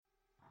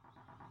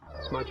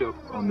It's my job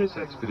on this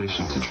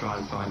expedition to try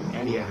and find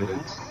any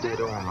evidence, dead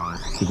or alive,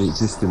 to the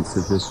existence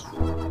of this.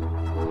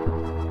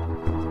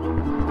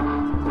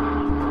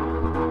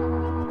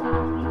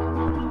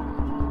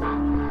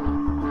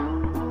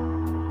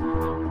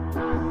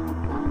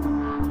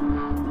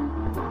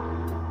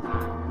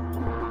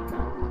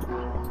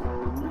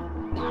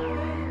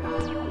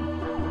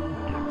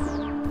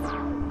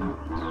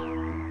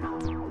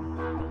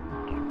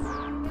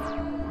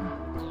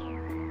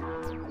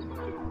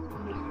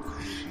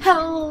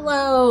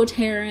 Hello,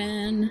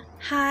 Taryn.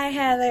 Hi,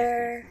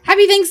 Heather.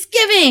 Happy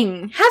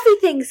Thanksgiving! Happy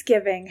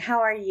Thanksgiving. How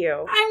are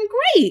you? I'm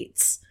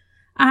great.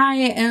 I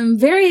am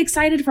very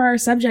excited for our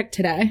subject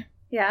today.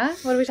 Yeah?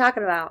 What are we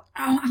talking about?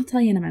 Oh, I'll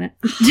tell you in a minute.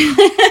 You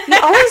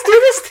always do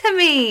this to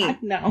me.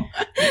 No.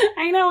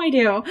 I know I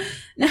do.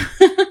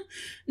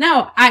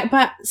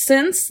 But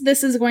since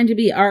this is going to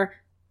be our,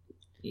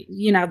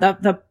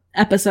 the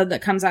episode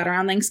that comes out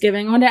around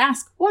Thanksgiving, I wanted to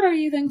ask, what are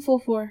you thankful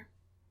for?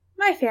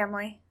 My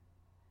family.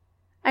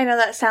 I know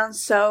that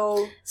sounds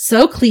so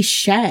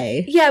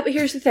cliche. Yeah, but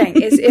here's the thing,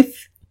 is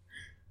if...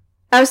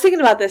 I was thinking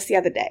about this the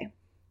other day.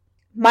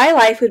 My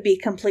life would be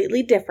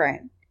completely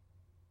different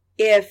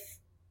if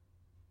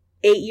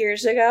 8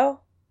 years ago,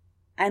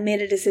 I made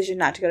a decision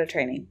not to go to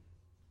training.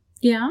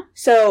 Yeah.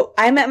 So,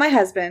 I met my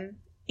husband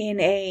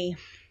in a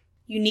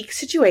unique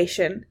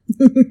situation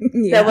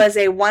that was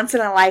a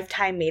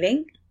once-in-a-lifetime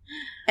meeting,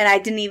 and I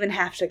didn't even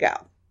have to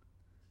go.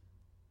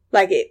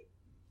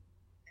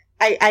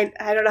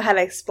 I don't know how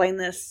to explain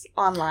this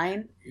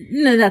online.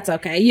 No, that's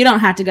okay. You don't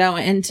have to go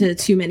into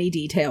too many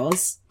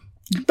details.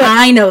 But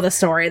I know the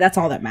story. That's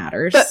all that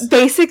matters. But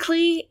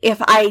basically,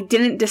 if I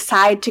didn't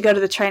decide to go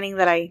to the training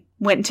that I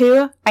went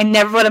to, I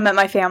never would have met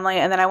my family,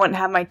 and then I wouldn't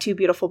have my 2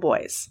 beautiful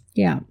boys.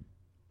 Yeah.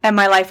 And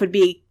my life would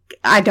be,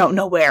 I don't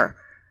know where.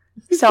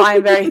 So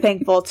I'm very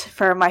thankful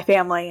for my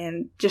family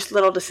and just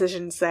little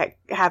decisions that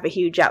have a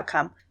huge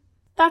outcome.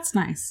 That's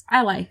nice.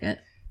 I like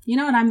it. You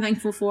know what I'm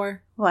thankful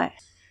for? What?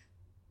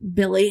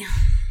 Billy.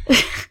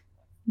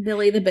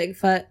 Billy the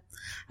Bigfoot.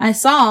 I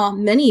saw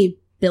many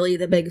Billy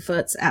the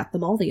Bigfoots at the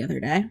mall the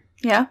other day.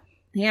 Yeah?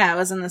 Yeah, I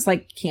was in this,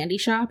 candy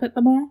shop at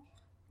the mall.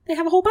 They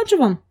have a whole bunch of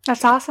them.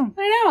 That's awesome.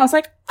 I know. I was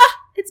like,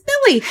 it's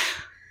Billy.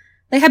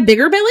 They had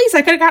bigger Billies.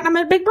 I could have gotten them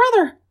at Big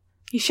Brother.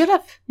 You should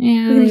have.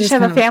 Yeah. You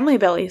should have a family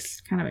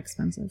Billy's. Kind of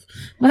expensive.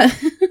 But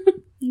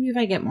maybe if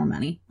I get more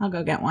money, I'll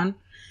go get one.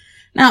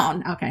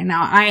 No, okay.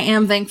 Now, I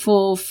am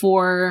thankful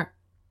for...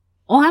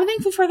 Well, I'm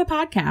thankful for the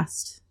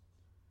podcast.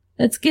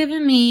 It's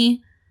given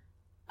me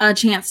a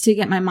chance to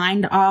get my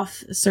mind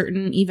off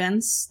certain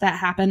events that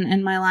happen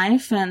in my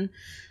life. And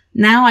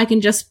now I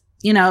can just,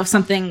 if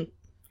something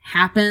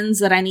happens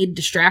that I need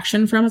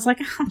distraction from, it's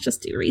like, I'll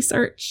just do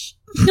research.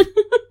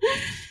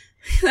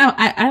 So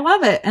I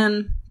love it.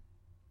 And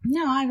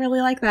I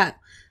really like that.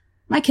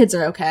 My kids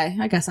are okay.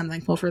 I guess I'm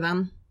thankful for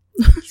them.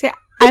 Yeah,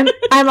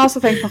 I'm also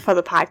thankful for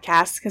the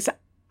podcast because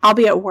I'll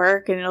be at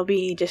work and it'll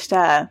be just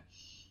a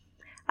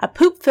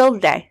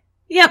poop-filled day.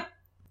 Yep.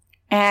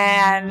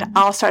 And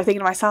I'll start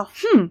thinking to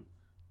myself, when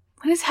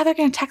is Heather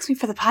going to text me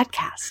for the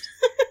podcast?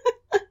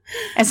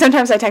 And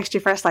sometimes I text you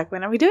first,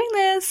 when are we doing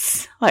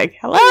this? Hello,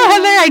 Heather,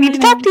 I need to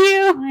talk to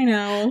you. I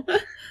know.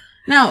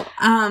 No,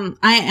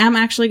 I am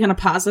actually going to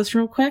pause this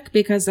real quick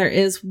because there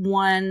is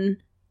one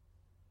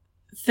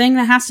thing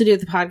that has to do with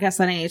the podcast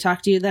that I need to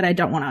talk to you that I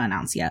don't want to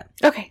announce yet.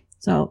 Okay.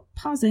 So,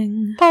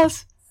 pausing.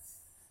 Pause.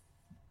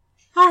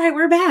 All right,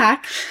 we're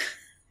back.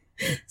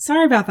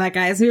 Sorry about that,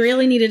 guys. We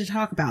really needed to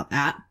talk about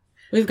that.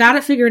 We've got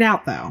it figured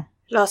out, though.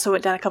 It also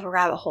went down a couple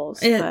rabbit holes.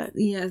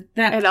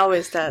 It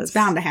always does. It's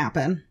bound to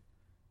happen.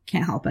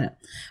 Can't help it.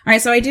 All right,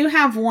 so I do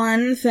have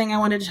one thing I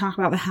wanted to talk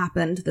about that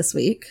happened this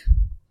week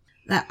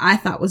that I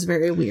thought was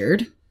very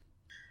weird.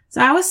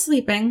 So I was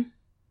sleeping,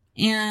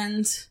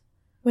 and...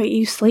 Wait,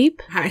 you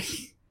sleep? I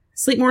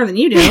sleep more than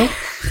you do.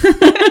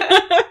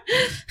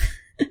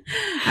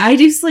 I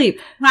do sleep.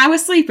 I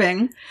was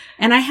sleeping,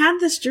 and I had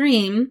this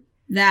dream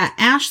that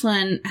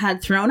Ashlyn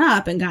had thrown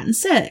up and gotten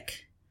sick.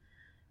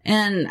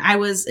 And I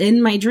was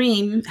in my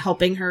dream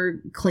helping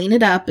her clean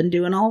it up and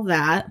doing all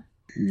that.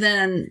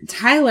 Then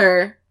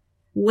Tyler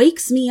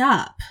wakes me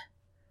up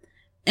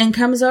and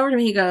comes over to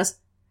me. He goes,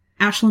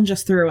 Ashlyn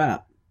just threw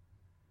up.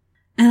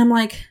 And I'm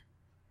like,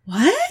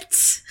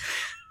 what?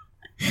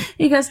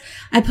 He goes,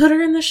 I put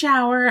her in the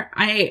shower.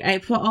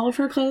 I put all of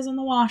her clothes in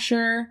the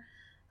washer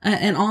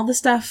and all the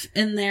stuff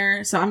in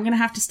there. So I'm going to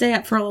have to stay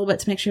up for a little bit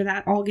to make sure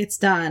that all gets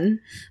done.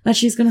 But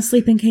she's going to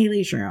sleep in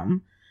Kaylee's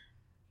room.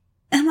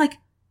 And I'm like,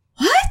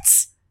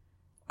 what?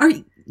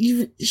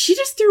 She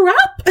just threw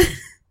up?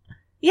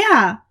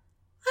 Yeah.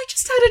 I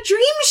just had a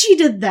dream she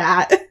did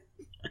that.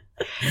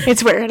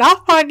 It's wearing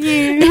off on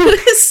you.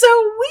 It is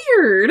so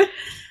weird.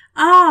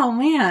 Oh,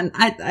 man.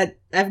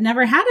 I've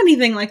never had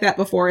anything like that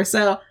before.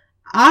 So,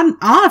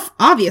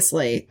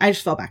 obviously, I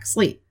just fell back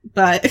asleep.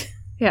 But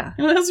yeah,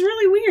 it was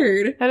really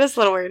weird. That is a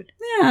little weird.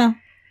 Yeah.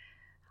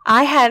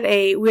 I had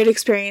a weird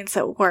experience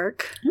at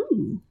work.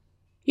 Ooh.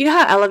 You know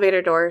how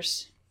elevator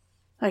doors,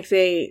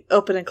 they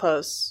open and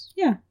close?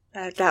 Yeah.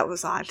 That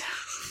was odd.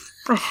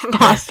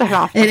 Not start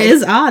off. It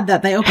is odd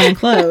that they open and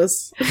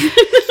close.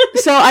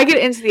 So I get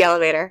into the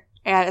elevator,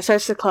 and it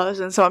starts to close,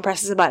 and someone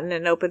presses a button,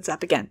 and it opens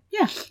up again.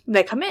 Yeah. And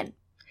they come in.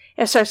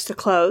 It starts to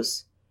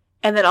close,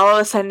 and then all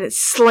of a sudden it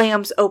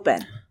slams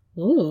open.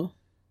 Ooh.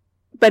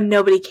 But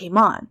nobody came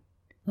on.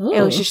 Ooh.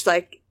 It was just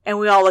like, and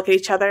we all look at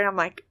each other, and I'm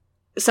like,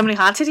 is somebody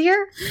haunted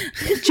here?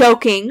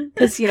 Joking,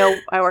 because,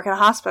 I work in a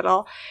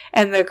hospital,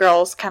 and the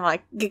girls kind of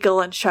like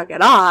giggle and shrug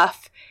it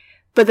off.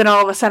 But then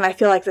all of a sudden I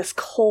feel like this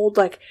cold,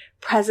 like,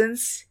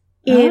 presence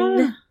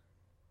in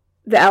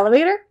the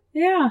elevator.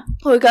 Yeah.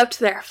 We go up to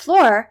their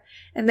floor,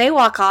 and they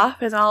walk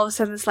off, and then all of a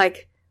sudden this,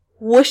 like,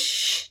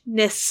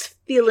 whooshness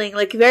feeling,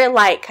 like, very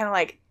light, kind of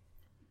like,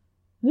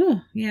 Ooh,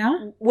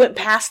 yeah. went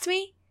past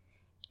me.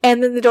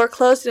 And then the door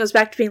closed, and it was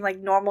back to being, like,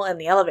 normal in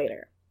the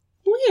elevator.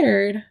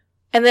 Weird.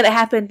 And then it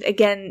happened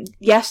again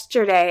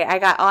yesterday. I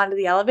got onto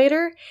the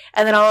elevator,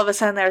 and then all of a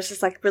sudden there was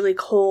this, like, really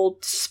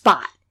cold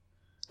spot.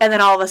 And then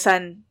all of a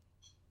sudden,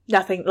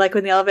 nothing. Like,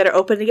 when the elevator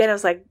opened again, it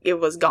was like, it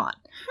was gone.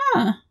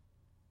 Huh.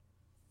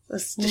 It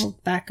was just Well,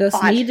 that ghost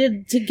odd.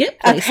 needed to get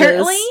places.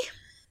 Apparently,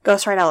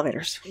 ghost ride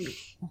elevators.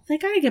 They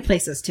gotta get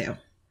places too.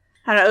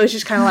 I don't know, it was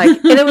just kind of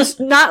like, and it was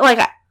not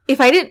like,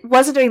 if I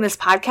wasn't doing this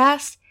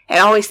podcast and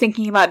always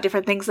thinking about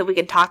different things that we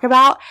could talk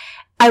about,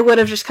 I would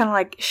have just kind of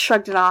like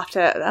shrugged it off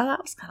to, oh,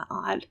 that was kind of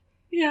odd.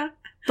 Yeah.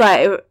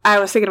 But I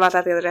was thinking about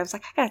that the other day. I was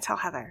like, I gotta tell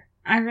Heather.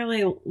 I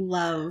really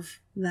love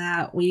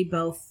that we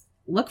both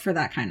look for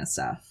that kind of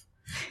stuff.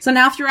 So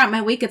now throughout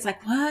my week, it's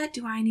like, what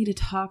do I need to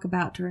talk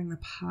about during the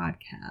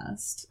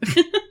podcast?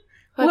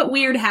 What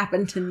weird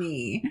happened to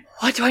me?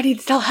 What do I need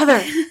to tell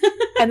Heather?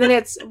 And then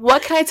it's,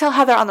 what can I tell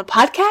Heather on the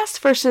podcast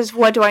versus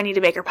what do I need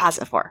to make her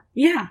positive for?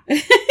 Yeah.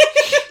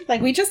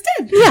 Like we just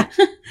did. Yeah.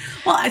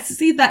 Well, I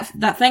see that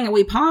thing that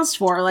we paused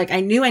for. Like, I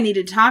knew I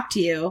needed to talk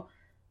to you,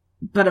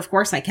 but of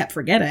course I kept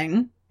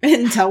forgetting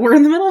until we're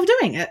in the middle of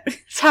doing it.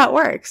 That's how it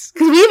works.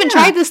 Because we even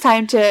tried this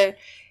time to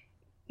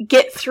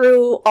get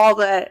through all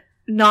the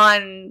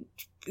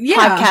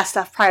non-podcast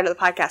stuff prior to the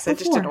podcast. It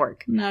just didn't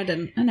work. No, it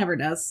didn't. It never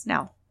does.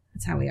 No.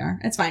 That's how we are.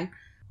 It's fine.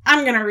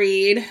 I'm going to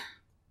read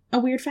a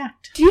weird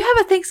fact. Do you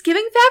have a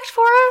Thanksgiving fact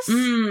for us?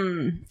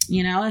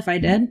 You know, if I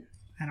did,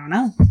 I don't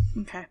know.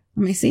 Okay.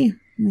 Let me see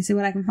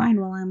what I can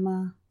find while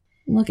I'm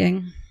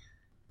looking.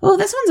 Oh,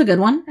 this one's a good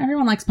one.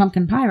 Everyone likes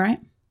pumpkin pie, right?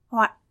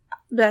 What?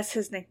 That's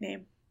his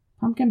nickname.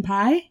 Pumpkin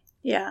pie?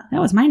 Yeah.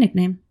 That was my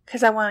nickname.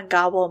 Because I want to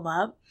gobble him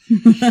up.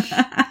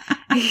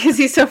 Because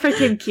he's so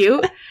freaking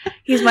cute.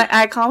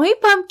 I call him, hey,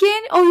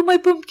 pumpkin. Oh, you're my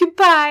pumpkin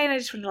pie. And I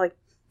just want to like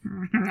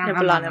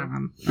nibble on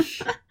him.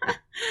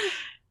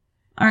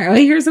 All right, well,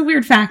 here's a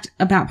weird fact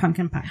about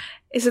pumpkin pie.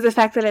 Is it the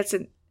fact that it's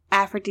an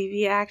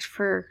aphrodisiac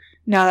for...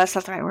 No, that's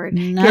not the right word.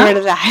 No. Get rid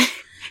of that.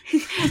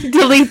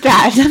 Delete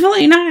that.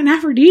 Definitely not an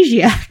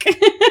aphrodisiac.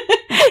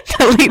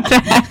 Delete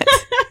that.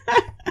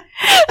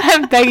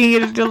 I'm begging you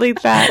to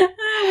delete that.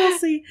 We'll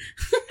see.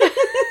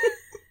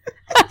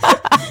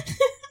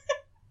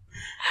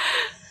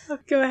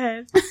 Go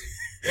ahead.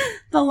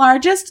 The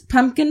largest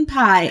pumpkin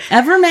pie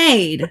ever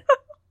made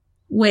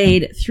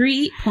weighed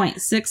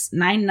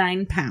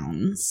 3.699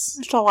 pounds.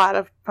 That's a lot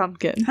of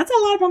pumpkin. That's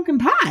a lot of pumpkin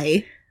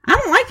pie. I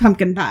don't like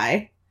pumpkin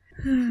pie.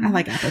 I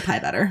like apple pie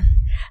better.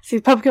 See,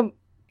 pumpkin...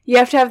 You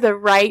have to have the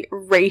right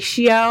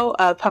ratio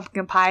of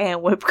pumpkin pie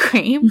and whipped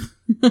cream.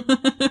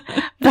 But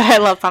I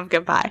love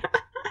pumpkin pie.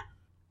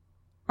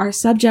 Our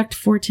subject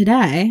for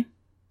today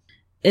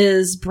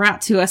is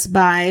brought to us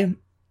by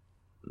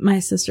my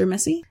sister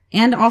Missy,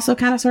 and also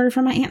kind of sort of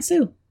from my Aunt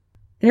Sue.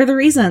 They're the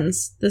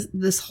reasons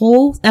this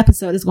whole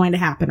episode is going to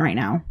happen right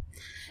now.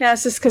 Now,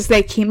 is this because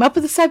they came up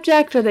with the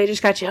subject, or they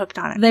just got you hooked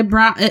on it? They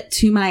brought it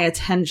to my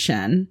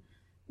attention.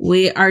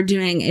 We are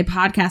doing a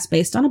podcast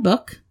based on a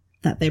book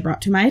that they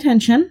brought to my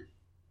attention.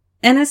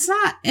 And it's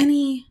not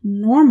any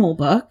normal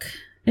book.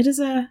 It is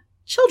a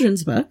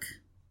children's book.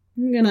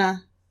 I'm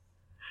gonna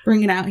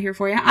bring it out here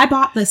for you. I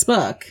bought this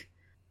book.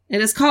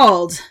 It is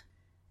called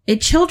A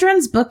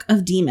Children's Book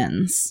of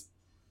Demons.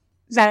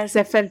 That is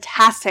a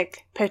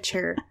fantastic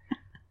picture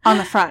on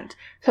the front.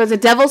 So it's a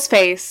devil's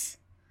face,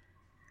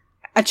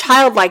 a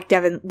childlike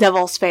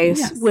devil's face,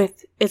 Yes.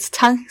 with its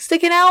tongue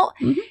sticking out,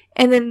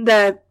 and then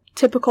the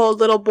typical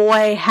little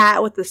boy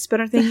hat with the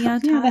spinner thingy on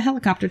top. Yeah, the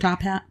helicopter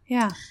top hat.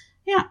 Yeah.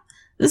 Yeah.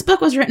 This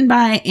book was written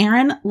by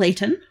Aaron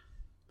Layton.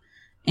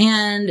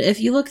 And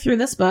if you look through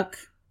this book,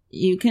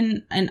 you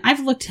can, and I've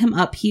looked him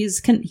up. He's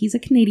a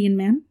Canadian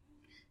man,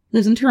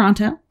 lives in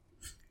Toronto.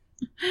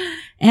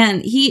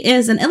 And he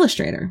is an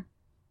illustrator.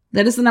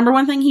 That is the number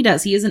one thing he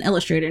does. He is an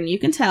illustrator. And you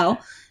can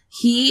tell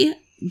he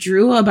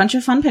drew a bunch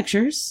of fun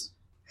pictures.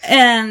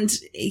 And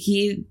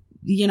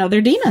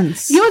they're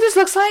demons. You know what this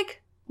looks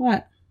like?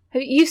 What?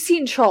 You've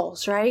seen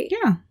Trolls, right?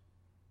 Yeah.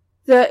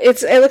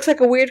 It looks like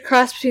a weird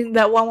cross between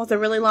that one with a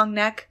really long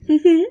neck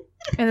and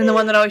then the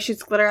one that always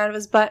shoots glitter out of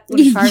his butt when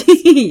he farts.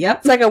 Yep.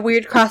 It's like a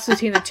weird cross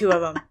between the two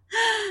of them.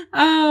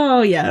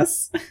 Oh,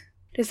 yes.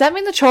 Does that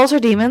mean the trolls are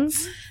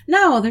demons?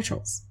 No, they're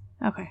trolls.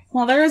 Okay.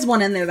 Well, there is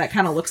one in there that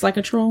kind of looks like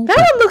a troll. That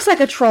one looks like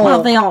a troll.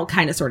 Well, they all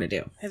kind of sort of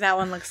do. That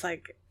one looks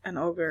like an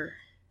ogre.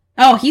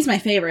 Oh, he's my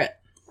favorite.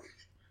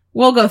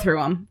 We'll go through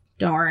them.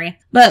 Don't worry.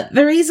 But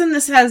the reason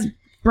this has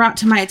brought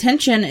to my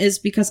attention is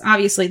because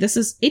obviously this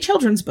is a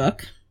children's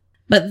book.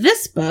 But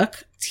this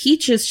book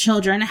teaches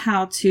children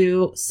how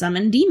to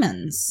summon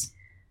demons.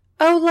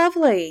 Oh,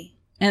 lovely.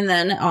 And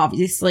then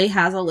obviously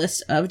has a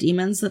list of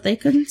demons that they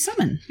can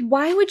summon.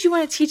 Why would you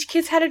want to teach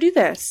kids how to do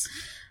this?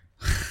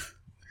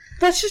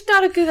 That's just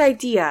not a good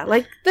idea.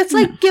 Like, that's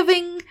like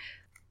giving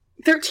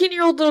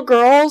 13-year-old little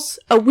girls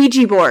a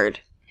Ouija board.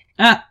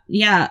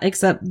 Yeah,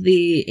 except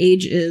the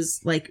age is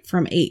like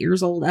from 8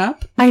 years old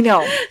up. I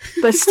know,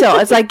 but still,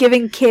 it's like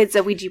giving kids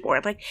a Ouija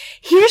board. Like,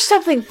 here's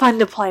something fun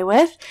to play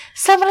with.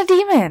 Summon a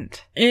demon.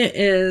 It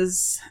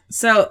is.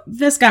 So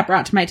this got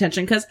brought to my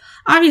attention because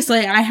obviously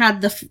I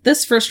had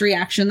this first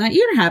reaction that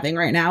you're having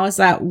right now is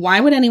that why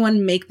would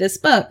anyone make this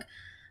book?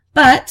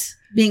 But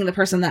being the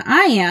person that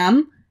I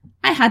am,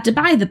 I had to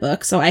buy the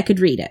book so I could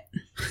read it.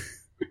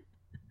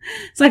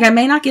 It's like, I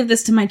may not give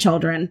this to my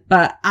children,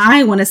 but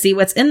I want to see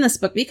what's in this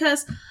book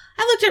because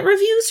I looked at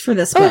reviews for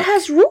this book. Oh, it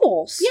has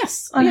rules.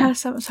 Yes. On how to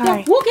summon. Sorry.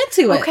 Yeah, we'll get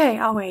to it. Okay,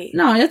 I'll wait.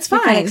 No, it's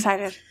fine. I'm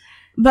excited.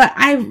 But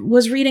I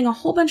was reading a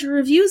whole bunch of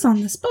reviews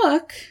on this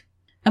book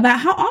about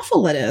how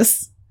awful it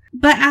is.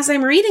 But as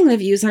I'm reading the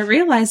reviews, I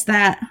realized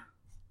that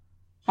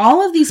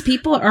all of these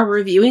people are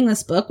reviewing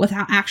this book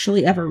without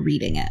actually ever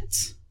reading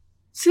it.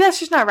 See, that's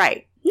just not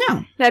right.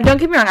 No. Now, don't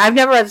get me wrong. I've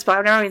never read this book.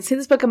 I've never even seen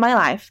this book in my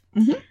life.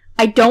 Mm-hmm.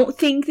 I don't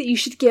think that you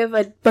should give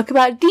a book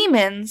about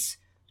demons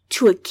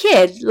to a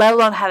kid, let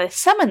alone how to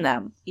summon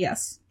them.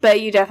 Yes. But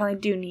you definitely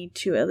do need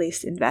to at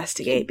least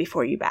investigate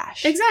before you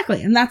bash.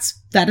 Exactly. And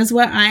that is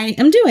what I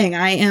am doing.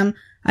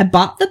 I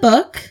bought the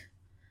book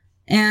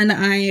and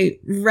I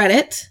read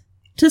it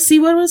to see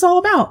what it was all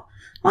about.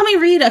 Let me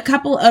read a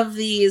couple of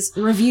these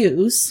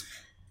reviews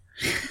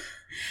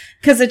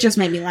because it just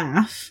made me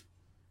laugh.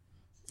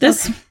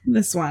 This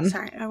one.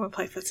 Sorry, I want to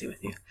play footsie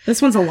with you.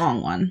 This one's a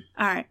long one.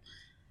 All right.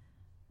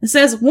 It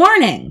says,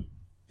 warning!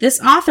 This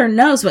author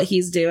knows what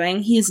he's doing.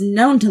 He is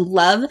known to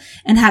love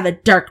and have a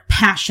dark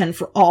passion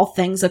for all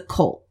things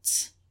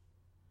occult.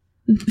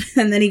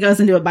 And then he goes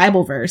into a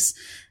Bible verse.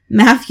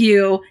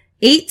 Matthew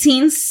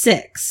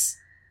 18:6.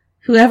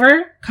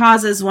 Whoever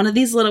causes one of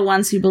these little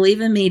ones who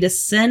believe in me to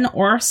sin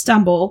or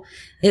stumble,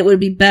 it would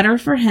be better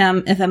for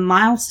him if a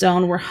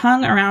millstone were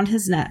hung around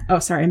his neck,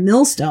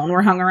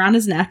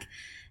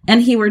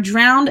 and he were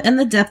drowned in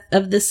the depth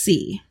of the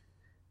sea.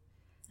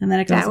 And then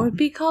it goes That would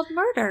be called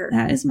murder.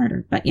 That is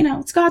murder. But,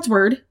 it's God's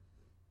word.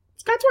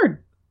 It's God's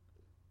word.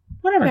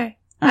 Whatever. Okay.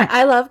 All right.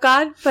 I love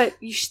God,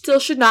 but you still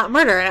should not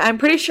murder. And I'm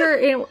pretty sure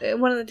in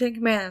one of the 10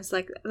 Commandments,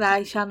 like,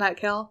 thou shalt not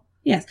kill.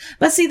 Yes.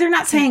 But see, they're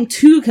not saying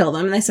to kill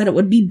them. They said it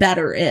would be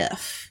better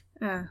if.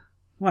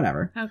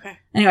 Whatever. Okay.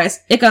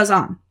 Anyways, it goes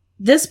on.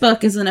 This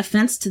book is an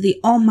offense to the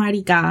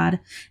Almighty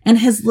God and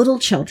his little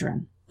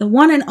children, the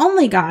one and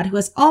only God who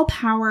has all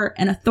power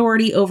and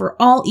authority over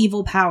all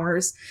evil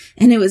powers,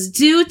 and who is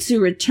due to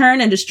return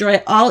and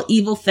destroy all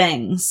evil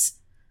things.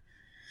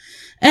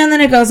 And then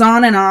it goes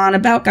on and on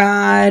about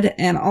God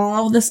and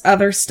all this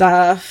other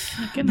stuff.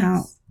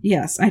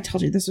 Yes, I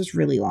told you this was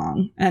really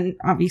long. And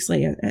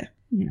obviously,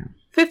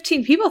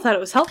 15 people thought it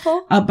was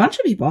helpful. A bunch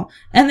of people.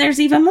 And there's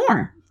even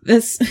more.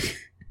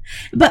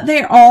 But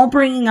they're all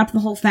bringing up the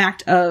whole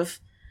fact of,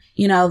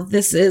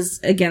 this is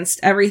against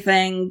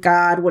everything.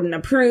 God wouldn't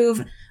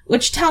approve.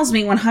 Which tells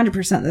me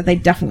 100% that they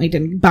definitely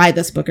didn't buy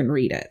this book and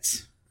read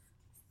it.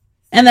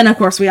 And then, of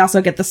course, we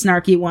also get the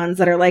snarky ones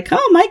that are like,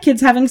 oh, my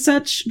kid's having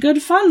such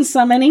good fun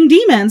summoning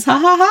demons. Ha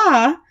ha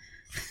ha.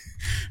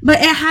 But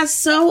it has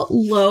so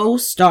low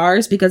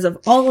stars because of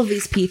all of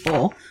these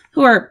people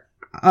who are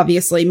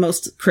obviously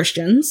most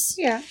Christians.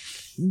 Yeah.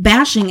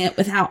 Bashing it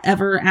without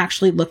ever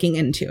actually looking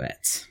into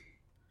it.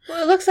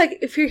 Well, it looks like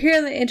if you're here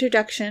in the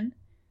introduction,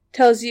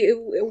 tells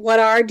you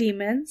what are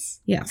demons,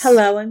 yes,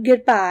 hello and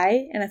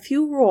goodbye, and a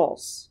few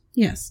rules.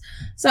 Yes.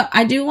 So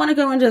I do want to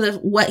go into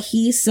what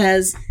he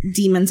says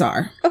demons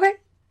are. Okay.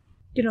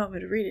 You don't want me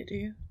to read it, do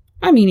you?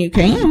 I mean, you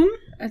can.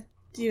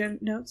 Do you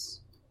have notes?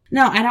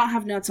 No, I don't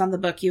have notes on the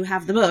book. You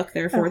have the book,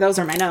 therefore those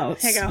are my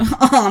notes. Here you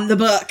go. On the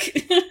book.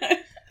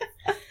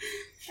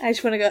 I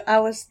just want to go. I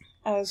was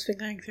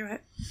fingering through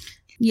it.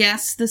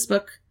 Yes, this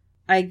book,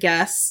 I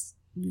guess,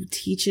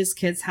 teaches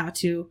kids how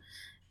to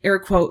air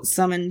quote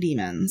summon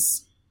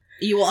demons.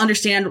 You will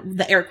understand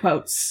the air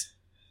quotes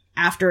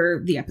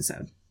after the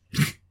episode.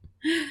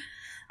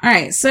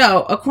 Alright,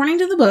 so according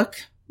to the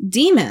book,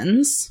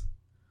 demons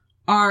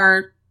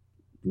are,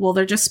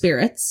 they're just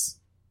spirits.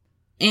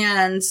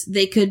 And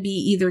they could be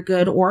either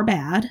good or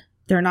bad.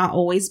 They're not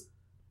always,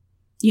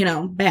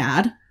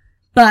 bad.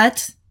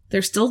 But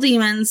they're still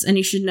demons and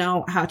you should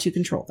know how to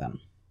control them.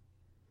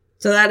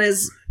 So that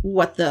is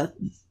what the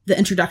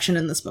introduction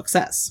in this book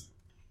says.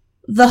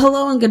 The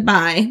hello and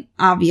goodbye,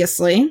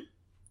 obviously,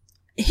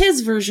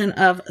 his version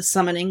of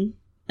summoning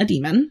a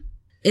demon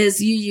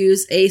is you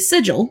use a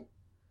sigil,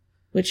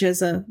 which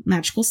is a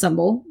magical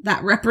symbol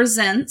that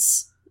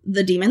represents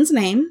the demon's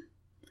name,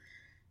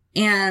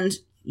 and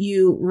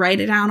you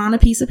write it out on a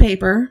piece of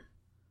paper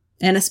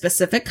in a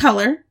specific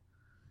color,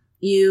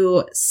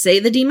 you say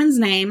the demon's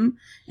name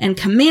and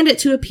command it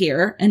to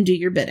appear and do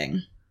your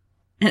bidding.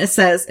 And it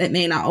says it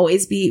may not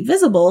always be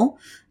visible,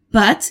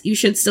 but you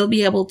should still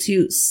be able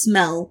to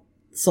smell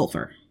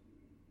sulfur.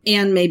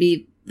 And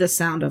maybe the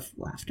sound of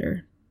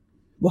laughter.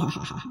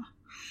 Wahaha.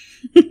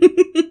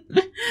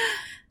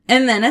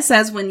 And then it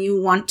says when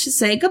you want to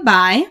say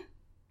goodbye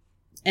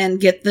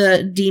and get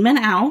the demon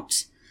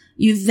out,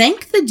 you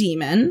thank the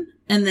demon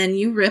and then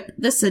you rip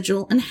the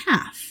sigil in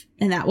half.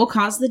 And that will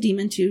cause the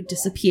demon to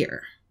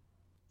disappear.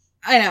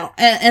 I know.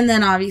 And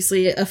then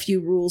obviously a few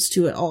rules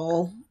to it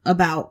all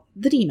about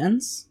the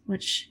demons,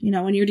 which, you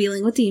know, when you're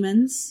dealing with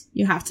demons,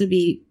 you have to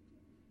be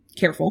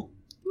careful.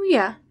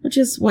 Yeah. Which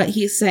is what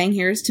he's saying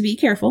here, is to be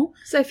careful.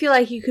 So I feel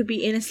like you could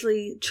be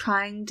innocently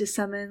trying to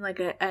summon like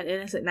an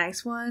innocent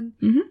nice one,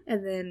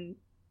 and then,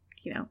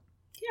 you know,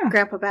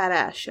 Grandpa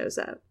Badass shows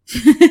up.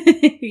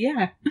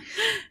 Yeah.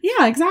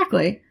 Yeah,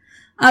 exactly.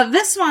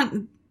 This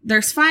one,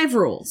 there's 5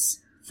 rules.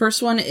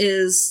 First one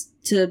is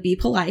to be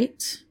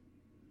polite.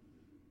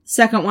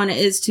 Second one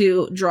is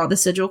to draw the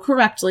sigil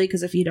correctly,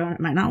 because if you don't, it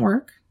might not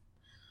work.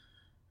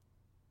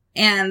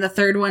 And the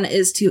third one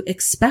is to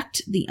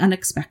expect the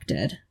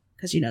unexpected,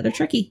 because you know they're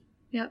tricky.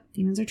 Yep.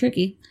 Demons are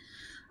tricky.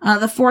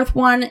 The fourth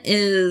one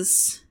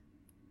is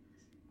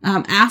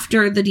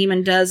after the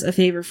demon does a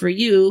favor for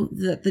you,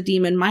 that the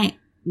demon might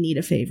need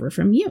a favor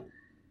from you.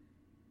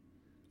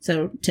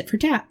 So tit for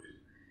tat.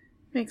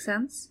 Makes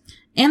sense.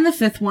 And the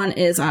fifth one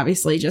is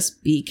obviously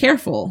just be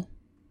careful.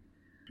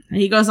 And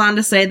he goes on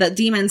to say that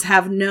demons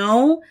have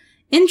no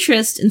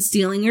interest in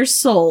stealing your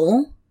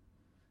soul,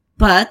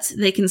 but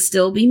they can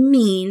still be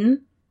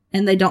mean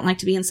and they don't like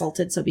to be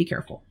insulted, so be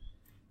careful.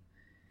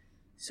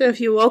 So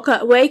if you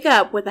wake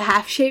up with a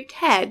half-shaped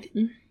head,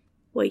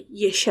 well,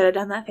 you should have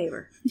done that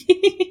favor.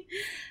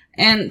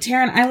 And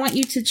Taryn, I want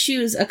you to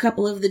choose a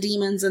couple of the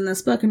demons in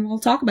this book and we'll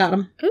talk about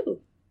them. Ooh.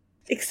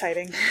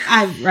 Exciting.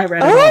 I read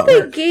it all. all.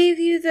 They gave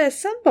you the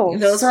symbols.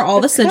 Those are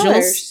all the sigils.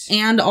 Colors.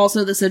 And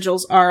also the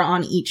sigils are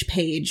on each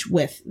page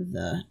with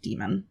the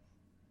demon.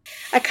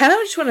 I kind of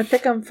just want to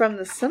pick them from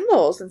the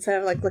symbols instead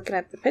of like looking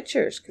at the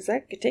pictures, because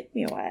that could take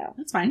me a while.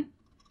 That's fine.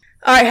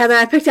 All right, Heather,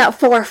 I picked out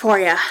 4 for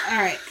you. All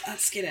right,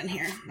 let's get in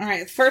here. All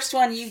right, the first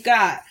one you've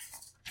got,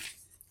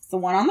 the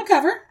one on the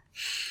cover,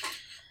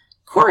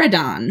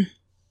 Corydon.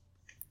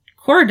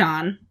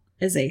 Corydon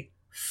is a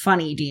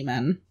funny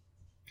demon.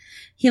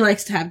 He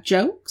likes to have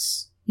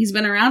jokes. He's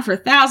been around for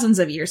thousands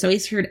of years, so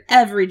he's heard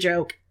every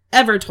joke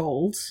ever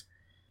told.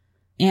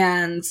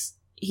 And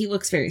he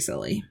looks very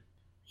silly.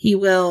 He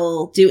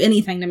will do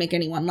anything to make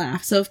anyone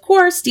laugh. So, of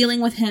course,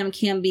 dealing with him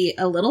can be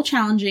a little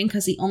challenging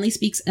because he only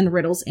speaks in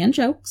riddles and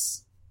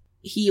jokes.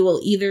 He will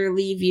either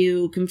leave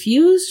you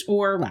confused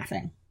or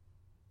laughing.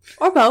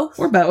 Or both.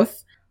 Or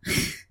both.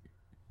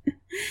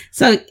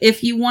 So,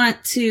 if you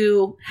want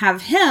to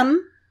have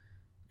him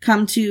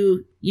come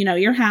to, you know,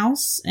 your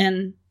house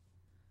and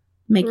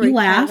make you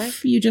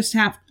laugh, you just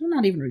have, well,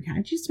 not even wreak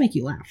havoc, just make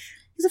you laugh.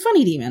 He's a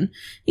funny demon.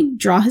 You can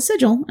draw his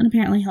sigil, and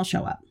apparently he'll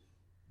show up.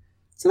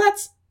 So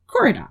that's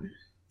Corydon.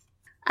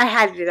 I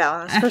had to do that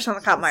one. That's the first one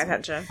that caught my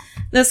attention.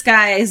 This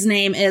guy's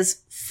name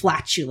is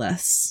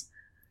Flatulus.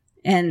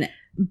 And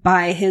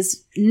by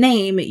his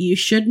name, you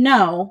should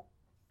know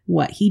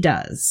what he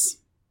does.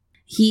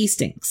 He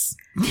stinks.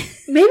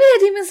 Maybe the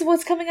demon's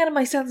what's coming out of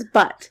my son's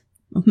butt.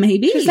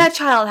 Maybe. Because that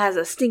child has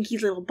a stinky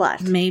little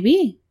butt.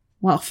 Maybe.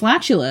 Well,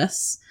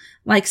 Flatulus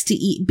likes to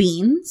eat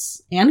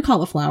beans and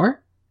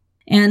cauliflower.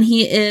 And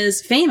he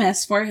is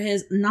famous for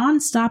his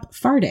nonstop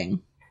farting.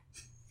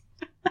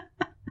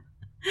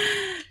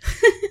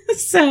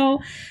 So,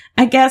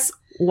 I guess,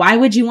 why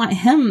would you want to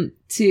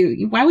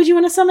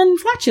summon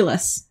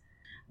Flatulus?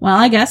 Well,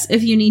 I guess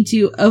if you need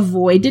to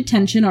avoid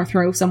detention or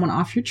throw someone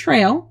off your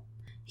trail,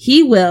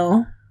 he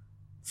will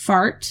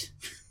fart.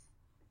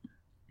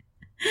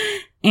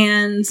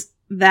 And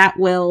that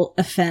will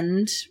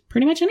offend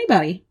pretty much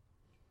anybody.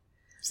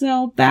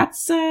 So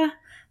that's,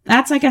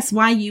 I guess,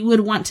 why you would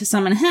want to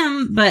summon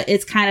him, but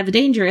it's kind of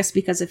dangerous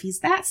because if he's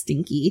that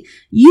stinky,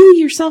 you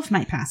yourself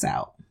might pass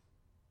out.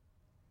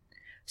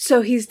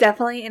 So he's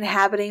definitely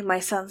inhabiting my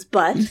son's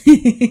butt.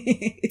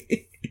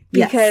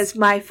 Yes. Because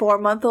my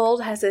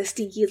 4-month-old has a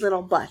stinky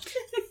little butt.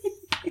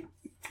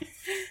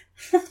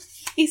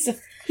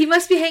 He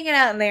must be hanging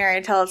out in there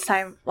until it's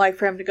time, like,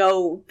 for him to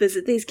go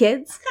visit these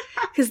kids.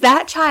 Because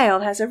that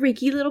child has a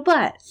reeky little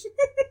butt.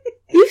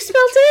 You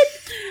smelled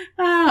it?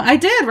 I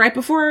did, right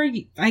before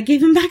I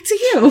gave him back to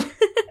you.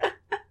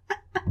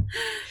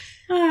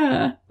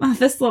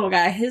 This little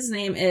guy, his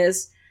name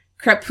is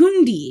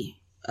Crepundio.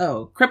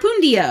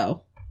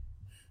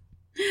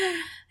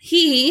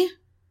 He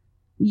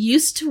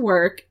used to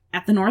work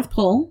at the North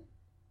Pole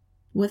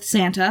with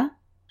Santa,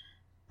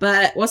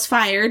 but was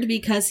fired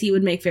because he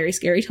would make very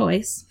scary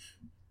toys.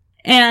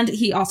 And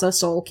he also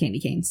stole candy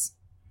canes.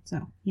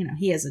 So, you know,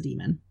 he is a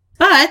demon.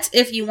 But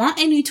if you want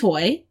a new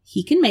toy,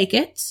 he can make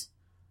it.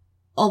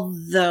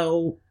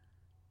 Although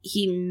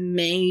he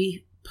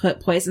may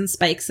put poison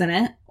spikes in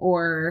it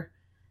or,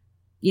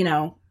 you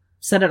know,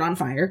 set it on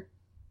fire.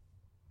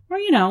 Or,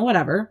 you know,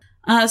 whatever.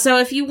 So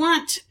if you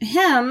want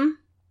him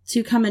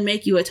to come and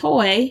make you a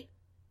toy,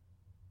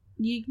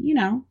 you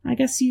know, I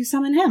guess you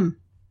summon him.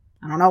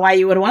 I don't know why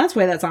you would want a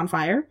toy that's on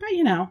fire, but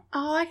you know.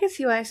 Oh, I can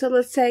see why. So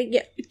let's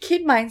say,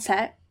 kid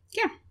mindset.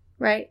 Yeah.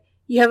 Right?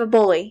 You have a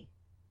bully.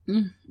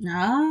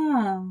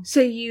 Oh. So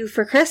you,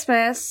 for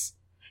Christmas,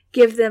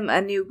 give them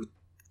a new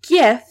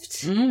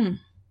gift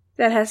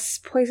that has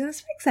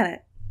poisonous mix in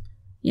it.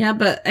 Yeah,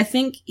 but I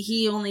think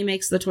he only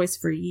makes the toys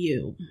for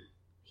you.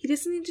 He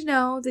doesn't need to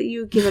know that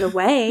you give it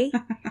away.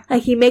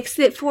 Like, he makes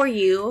it for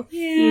you.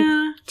 Yeah.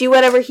 You do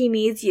whatever he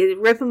needs. You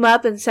rip him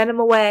up and send him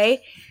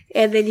away.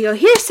 And then you go,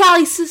 here,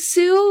 Sally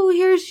Sue,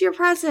 here's your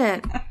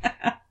present.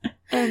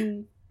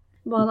 And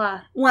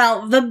voila.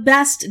 Well, the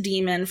best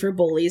demon for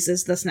bullies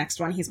is this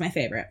next one. He's my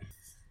favorite.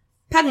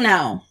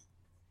 Pugno.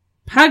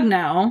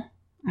 Pugno,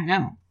 I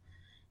know.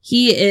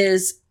 He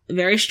is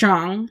very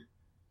strong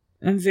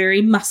and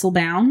very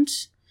muscle-bound.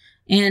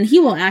 And he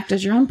will act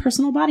as your own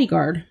personal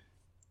bodyguard.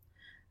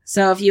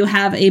 So if you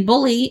have a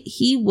bully,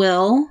 he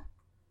will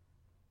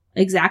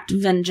exact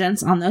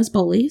vengeance on those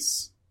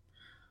bullies.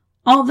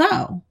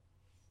 Although,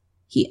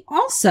 he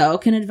also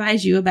can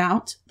advise you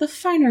about the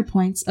finer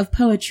points of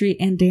poetry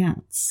and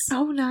dance.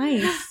 Oh,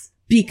 nice.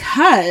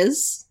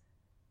 Because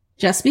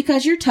just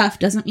because you're tough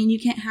doesn't mean you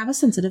can't have a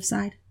sensitive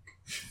side.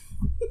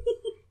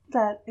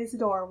 That is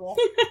adorable.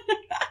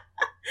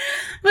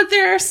 But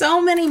there are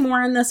so many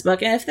more in this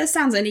book, and if this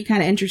sounds any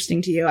kind of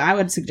interesting to you, I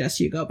would suggest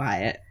you go buy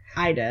it.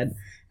 I did.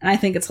 And I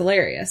think it's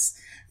hilarious.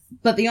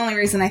 But the only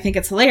reason I think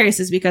it's hilarious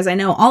is because I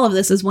know all of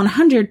this is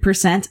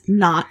 100%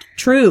 not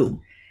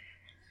true.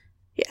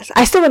 Yes,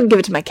 I still wouldn't give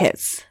it to my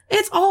kids.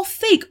 It's all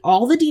fake.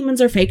 All the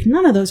demons are fake.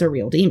 None of those are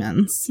real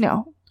demons.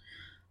 No.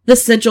 The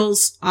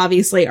sigils,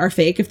 obviously, are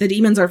fake. If the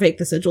demons are fake,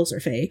 the sigils are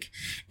fake.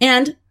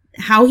 And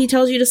how he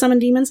tells you to summon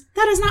demons,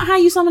 that is not how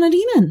you summon a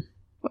demon.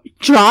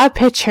 Draw a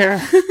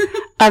picture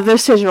of the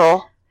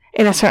sigil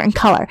in a certain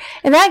color.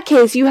 In that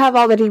case, you have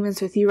all the demons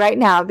with you right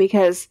now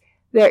because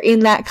they're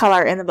in that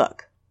color in the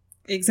book.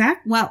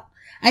 Exact. Well,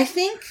 I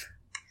think,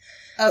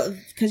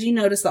 because you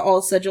notice that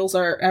all sigils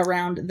are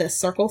around this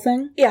circle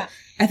thing. Yeah.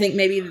 I think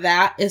maybe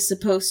that is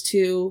supposed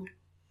to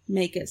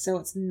make it so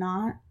it's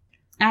not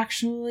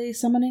actually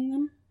summoning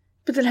them.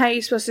 But then how are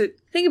you supposed to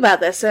think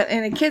about this?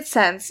 In a kid's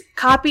sense,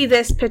 copy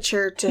this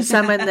picture to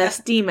summon this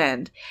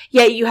demon.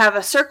 Yet you have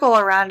a circle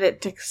around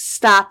it to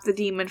stop the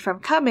demon from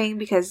coming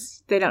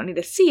because they don't need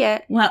to see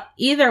it. Well,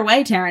 either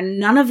way, Taryn,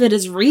 none of it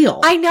is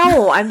real. I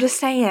know. I'm just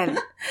saying.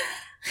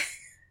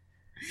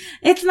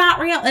 It's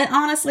not real. And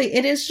honestly,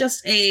 it is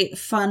just a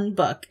fun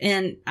book.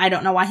 And I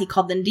don't know why he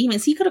called them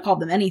demons. He could have called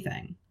them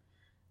anything.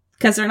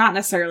 Because they're not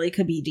necessarily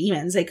could be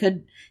demons. He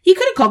could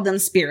have called them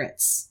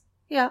spirits.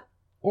 Yeah.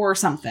 Or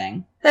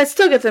something. That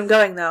still gets them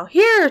going, though.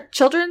 Here,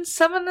 children,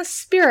 summon a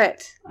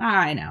spirit.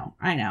 I know.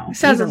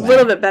 Sounds a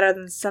little bit better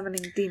than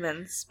summoning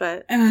demons,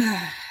 but...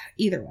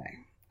 Either way.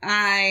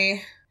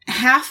 I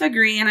half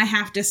agree and I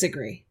half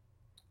disagree.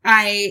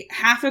 I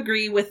half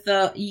agree with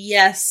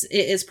yes,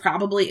 it is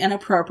probably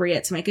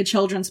inappropriate to make a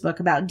children's book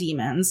about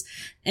demons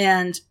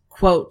and,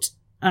 quote,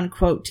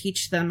 unquote,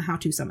 teach them how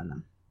to summon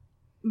them.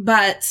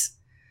 But,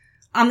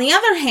 on the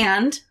other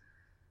hand,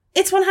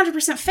 it's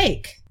 100%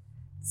 fake.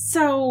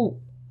 So...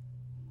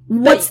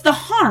 what's the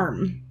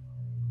harm?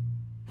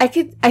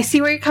 I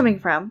see where you're coming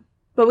from,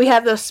 but we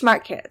have those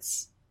smart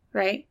kids,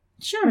 right?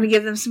 Sure. I'm going to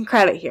give them some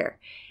credit here.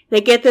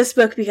 They get this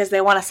book because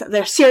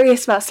they're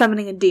serious about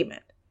summoning a demon,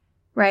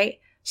 right?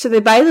 So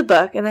they buy the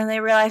book, and then they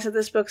realize that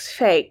this book's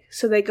fake,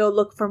 so they go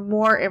look for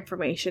more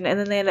information, and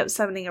then they end up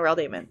summoning a real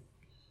demon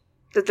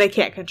that they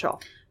can't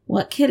control.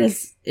 What kid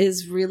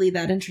is really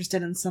that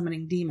interested in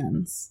summoning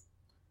demons?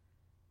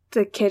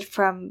 The kid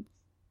from...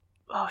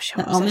 oh,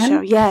 The Omen? show?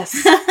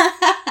 Yes.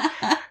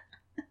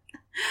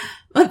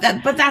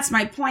 But that's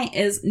my point,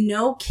 is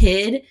no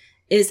kid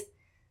is,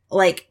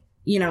 like,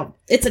 you know,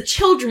 it's a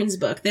children's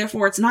book,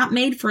 therefore it's not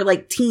made for,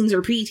 like, teens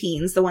or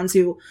preteens, the ones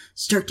who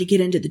start to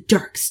get into the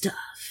dark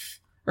stuff,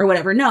 or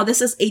whatever. No,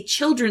 this is a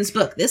children's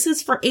book. This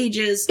is for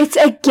ages... it's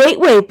a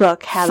gateway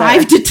book, Heather.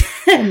 5 to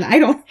 10. I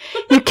don't...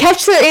 You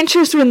catch their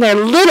interest when they're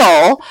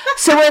little,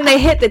 so when they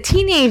hit the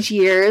teenage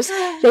years,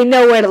 they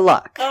know where to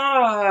look.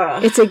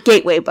 It's a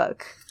gateway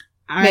book.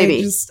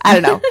 Maybe. I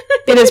don't know.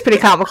 It is pretty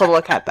comical to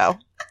look at, though.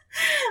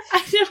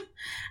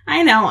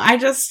 I know.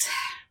 I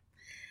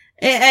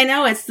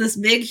know it's this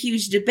big,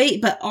 huge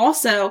debate, but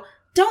also,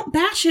 don't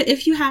bash it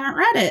if you haven't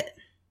read it.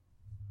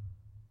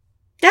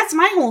 That's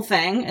my whole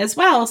thing as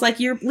well. It's like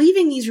you're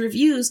leaving these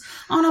reviews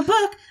on a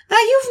book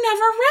that you've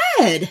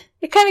never read.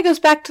 It kind of goes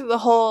back to the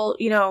whole,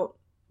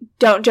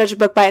 don't judge a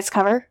book by its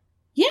cover.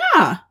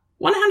 Yeah,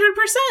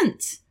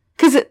 100%.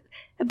 Because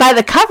by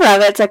the cover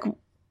of it, it's like,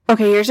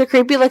 okay, here's a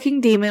creepy looking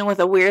demon with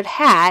a weird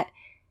hat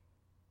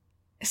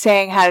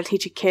saying how to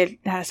teach a kid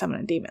how to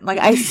summon a demon. Like,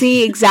 I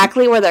see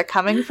exactly where they're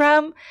coming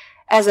from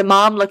as a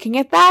mom looking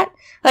at that.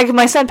 Like, if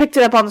my son picked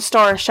it up on the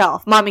store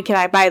shelf, Mommy, can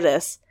I buy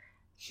this?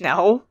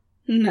 No.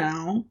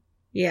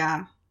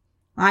 Yeah.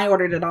 I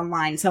ordered it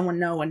online.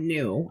 No one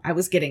knew I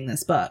was getting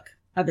this book,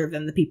 other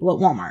than the people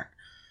at Walmart.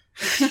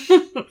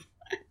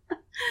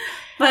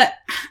 But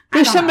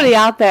There's somebody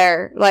out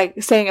there,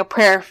 like, saying a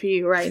prayer for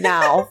you right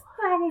now.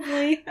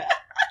 Probably.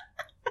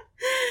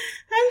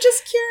 I'm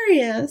just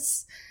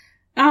curious.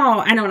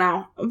 Oh, I don't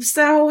know.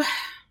 So,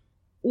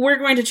 we're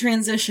going to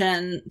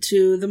transition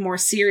to the more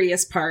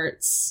serious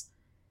parts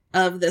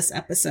of this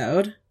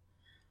episode.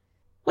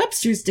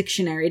 Webster's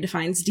Dictionary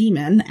defines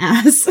demon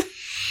as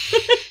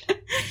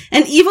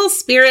an evil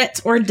spirit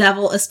or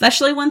devil,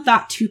 especially when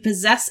thought to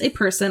possess a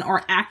person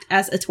or act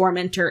as a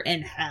tormentor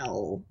in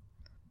hell.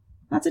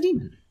 That's a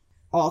demon.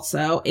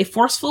 Also, a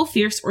forceful,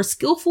 fierce, or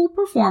skillful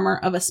performer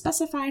of a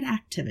specified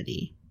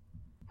activity.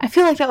 I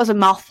feel like that was a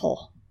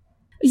mouthful.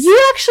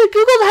 You actually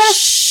Googled how to...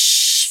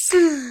 Shh.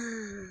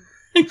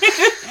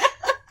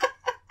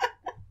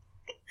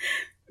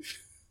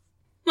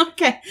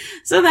 Okay,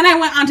 so then I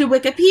went onto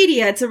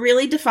Wikipedia to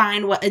really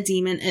define what a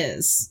demon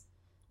is.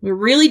 We're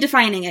really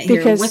defining it here.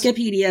 Because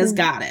Wikipedia's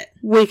got it.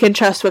 We can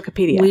trust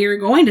Wikipedia. We're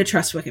going to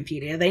trust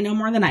Wikipedia. They know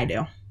more than I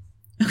do.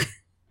 Okay.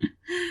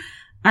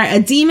 All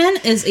right, a demon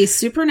is a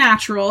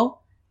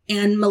supernatural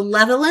and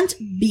malevolent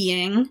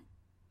being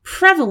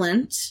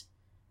prevalent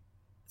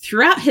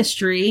throughout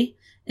history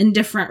in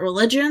different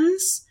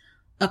religions,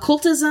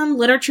 occultism,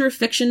 literature,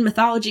 fiction,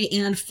 mythology,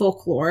 and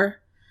folklore.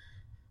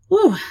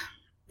 Woo. All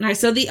right,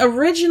 so the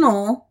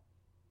original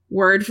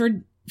word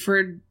for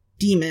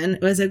demon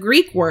was a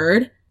Greek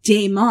word,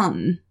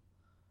 daemon.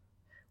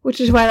 Which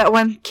is why that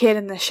one kid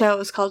in the show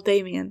was called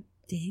Damien.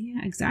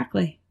 Yeah,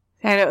 exactly.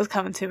 I know it was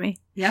coming to me.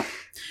 Yep.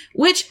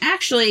 Which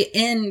actually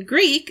in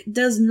Greek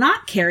does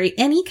not carry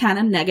any kind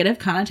of negative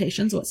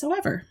connotations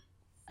whatsoever.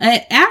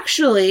 It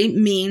actually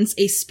means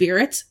a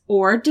spirit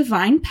or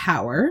divine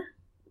power.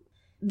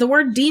 The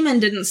word demon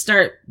didn't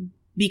start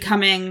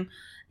becoming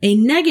a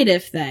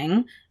negative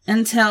thing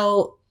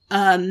until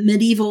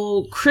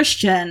medieval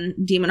Christian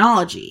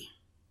demonology.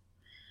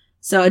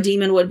 So a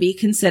demon would be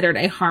considered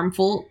a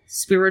harmful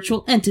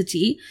spiritual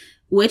entity,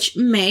 which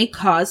may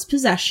cause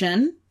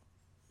possession,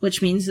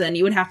 which means then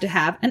you would have to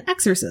have an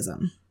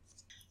exorcism.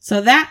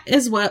 So that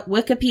is what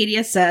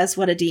Wikipedia says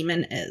what a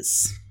demon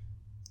is.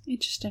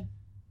 Interesting.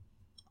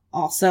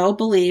 Also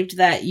believed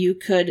that you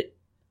could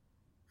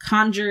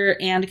conjure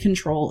and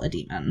control a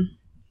demon,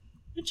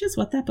 which is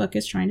what that book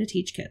is trying to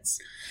teach kids.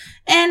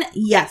 And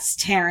yes,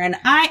 Taryn,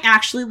 I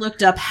actually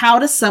looked up how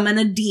to summon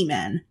a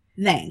demon.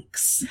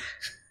 Thanks.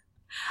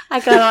 I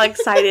got all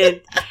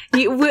excited.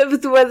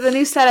 With the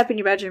new setup in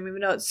your bedroom,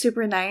 even though it's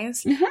super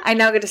nice, I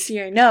now get to see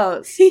your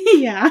notes.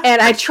 Yeah.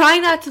 And I try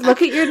not to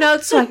look at your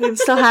notes so I can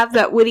still have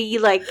that witty,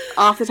 like,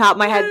 off the top of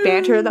my head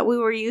banter that we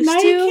were used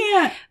to. You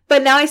can't.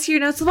 But now I see your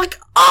notes, I'm like,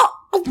 oh,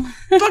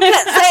 I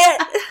can't say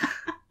it.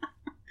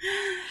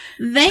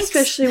 Thanks.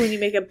 Especially when you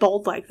make it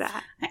bold like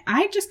that.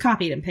 I just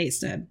copied and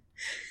pasted.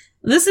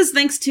 This is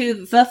thanks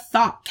to the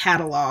Thought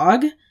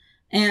Catalog.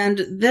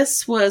 And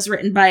this was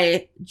written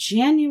by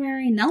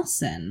January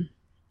Nelson.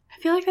 I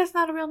feel like that's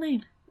not a real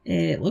name.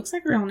 It looks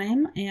like a real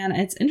name, and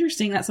it's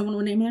interesting that someone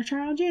would name their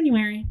child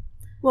January.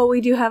 Well,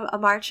 we do have a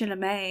March and a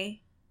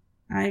May.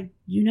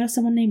 You know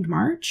someone named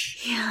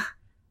March? Yeah.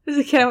 There's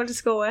a kid I went to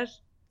school with.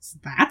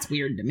 That's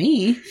weird to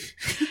me.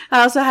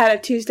 I also had a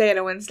Tuesday and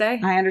a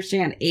Wednesday. I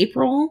understand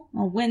April,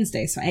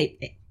 Wednesday. So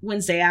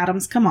Wednesday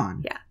Adams, come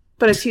on. Yeah.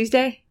 But a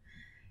Tuesday?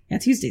 Yeah,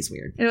 Tuesday's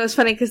weird. And it was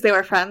funny because they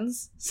were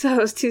friends. So it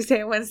was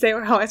Tuesday and Wednesday.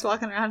 We're always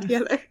walking around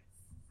together.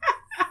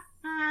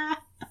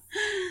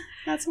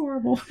 That's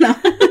horrible. No.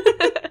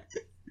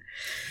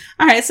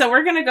 All right, so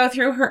we're going to go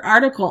through her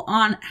article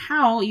on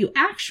how you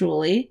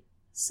actually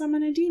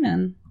summon a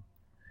demon.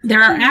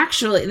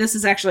 This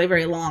is actually a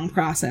very long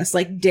process,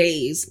 like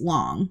days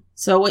long.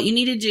 So what you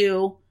need to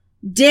do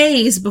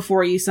days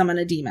before you summon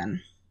a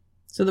demon.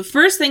 So the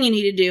first thing you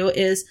need to do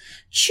is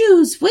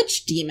choose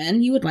which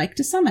demon you would like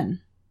to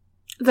summon.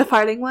 The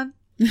farting one?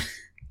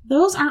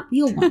 Those aren't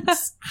real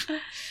ones.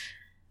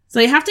 So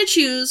you have to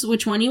choose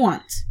which one you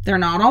want. They're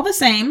not all the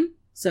same,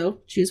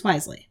 so choose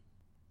wisely.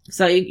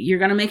 So you're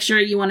going to make sure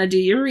you want to do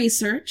your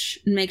research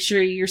and make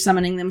sure you're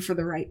summoning them for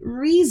the right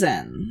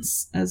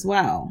reasons as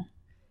well.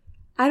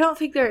 I don't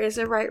think there is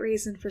a right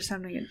reason for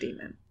summoning a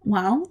demon.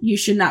 Well, you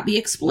should not be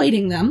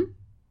exploiting them,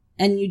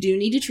 and you do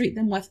need to treat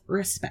them with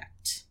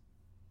respect.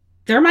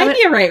 There might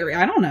be a right reason.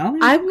 I don't know.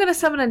 I'm going to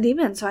summon a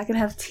demon so I can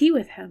have tea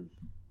with him.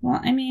 Well,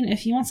 I mean,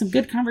 if you want some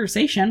good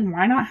conversation,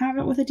 why not have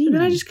it with a demon?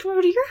 Then I just come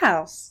over to your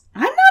house.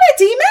 I'm not a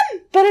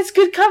demon! But it's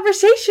good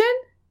conversation.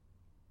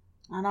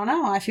 I don't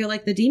know. I feel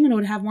like the demon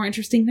would have more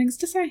interesting things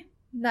to say.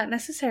 Not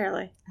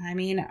necessarily. I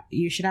mean,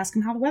 you should ask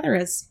him how the weather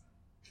is.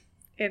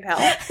 In hell.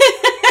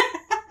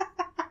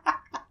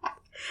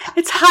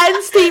 It's hot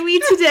and steamy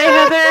today,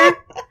 Heather.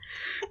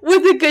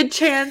 With a good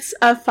chance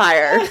of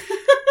fire.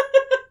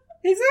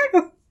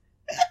 Exactly.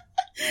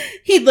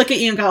 He'd look at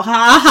you and go,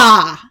 ha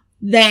ha,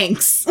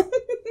 thanks.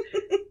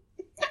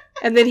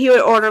 And then he would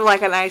order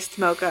like an iced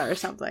mocha or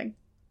something.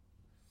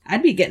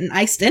 I'd be getting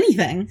iced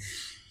anything.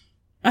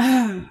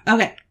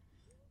 Okay.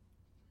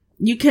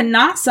 You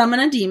cannot summon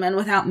a demon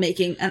without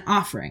making an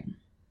offering.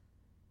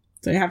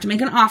 So you have to make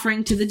an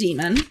offering to the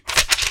demon.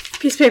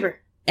 Piece of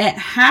paper. it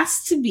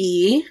has to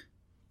be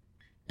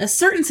a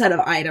certain set of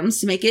items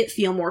to make it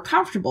feel more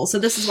comfortable. So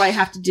this is what I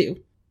have to do.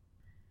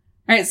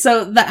 All right,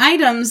 so the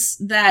items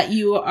that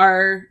you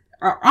are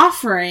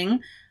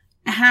offering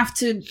have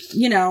to,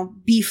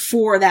 be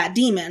for that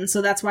demon.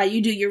 So that's why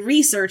you do your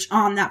research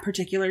on that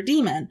particular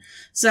demon.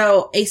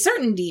 So a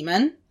certain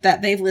demon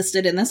that they've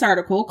listed in this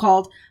article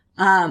called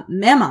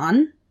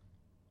Mammon,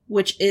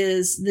 which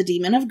is the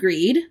demon of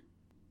greed,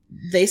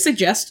 they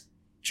suggest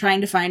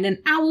trying to find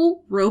an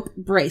owl rope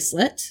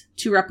bracelet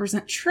to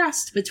represent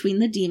trust between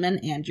the demon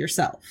and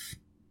yourself.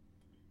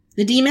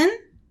 The demon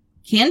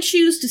can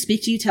choose to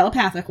speak to you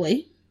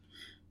telepathically,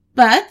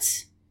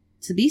 but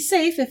to be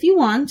safe, if you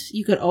want,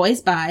 you could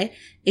always buy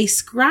a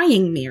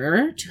scrying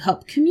mirror to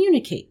help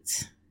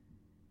communicate.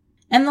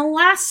 And the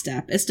last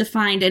step is to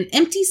find an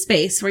empty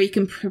space where you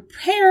can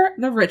prepare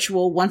the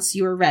ritual once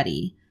you are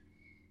ready.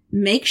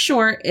 Make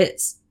sure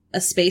it's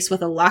a space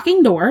with a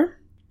locking door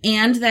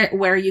and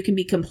where you can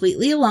be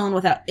completely alone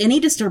without any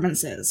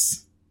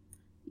disturbances.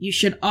 You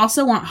should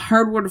also want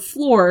hardwood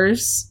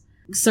floors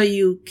so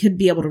you could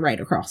be able to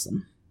write across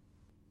them.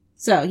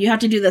 So you have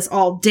to do this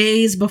all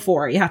days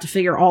before. You have to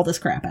figure all this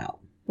crap out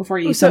before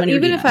you summon your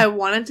demon. Even if I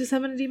wanted to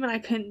summon a demon, I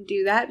couldn't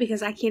do that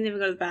because I can't even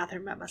go to the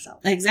bathroom by myself.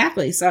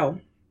 Exactly. So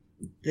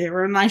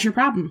therein lies your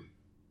problem.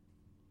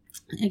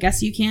 I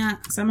guess you can't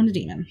summon a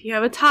demon. If you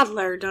have a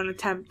toddler, don't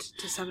attempt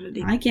to summon a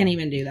demon. I can't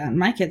even do that.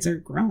 My kids are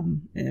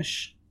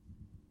grown-ish.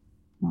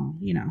 Well,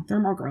 they're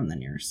more grown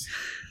than yours.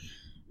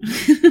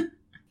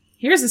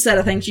 Here's a set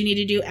of things you need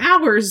to do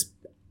hours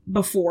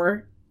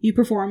before you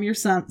perform your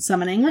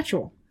summoning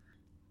ritual.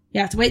 You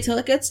have to wait till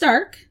it gets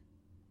dark,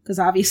 because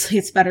obviously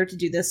it's better to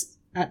do this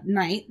at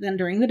night than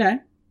during the day.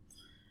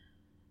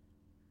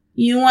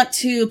 You want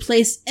to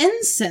place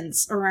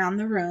incense around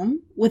the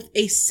room with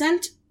a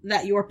scent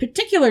that your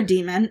particular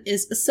demon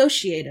is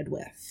associated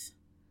with.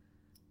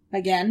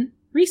 Again,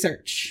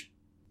 research.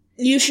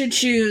 You should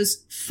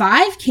choose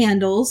 5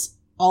 candles,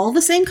 all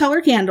the same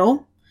color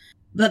candle,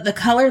 but the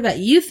color that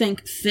you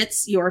think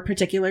fits your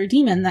particular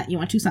demon that you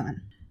want to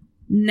summon.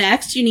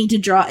 Next, you need to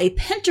draw a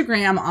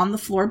pentagram on the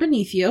floor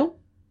beneath you.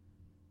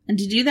 And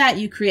to do that,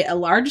 you create a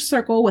large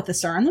circle with a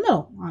star in the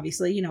middle.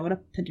 Obviously, you know what a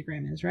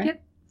pentagram is, right?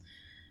 Yep.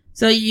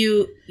 So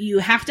you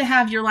have to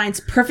have your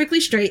lines perfectly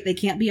straight. They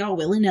can't be all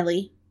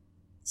willy-nilly.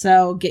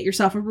 So get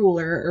yourself a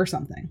ruler or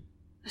something.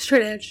 A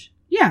straight edge.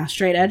 Yeah,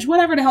 straight edge.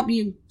 Whatever to help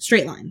you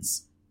straight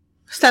lines.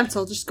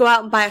 Stencil. Just go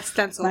out and buy a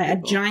stencil. Buy a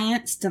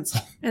giant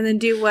stencil. And then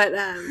do what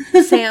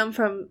Sam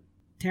from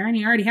Taryn,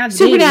 you already had the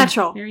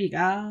Supernatural. There you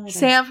go.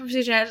 Sam from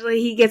Supernatural,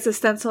 he gets a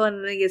stencil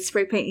and then he gets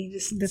spray paint. He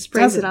just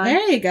sprays it on.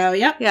 There you go.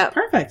 Yep.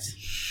 Perfect.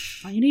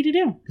 All you need to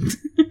do.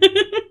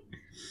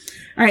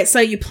 All right. So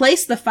you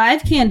place the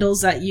 5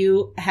 candles that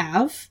you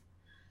have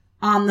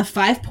on the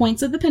 5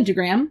 points of the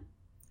pentagram.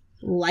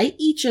 Light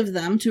each of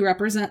them to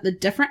represent the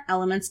different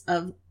elements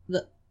of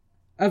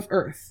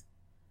Earth.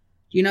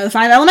 Do you know the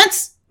 5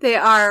 elements? They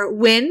are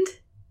wind,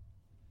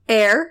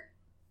 air,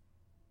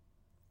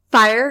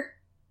 fire.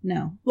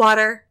 No.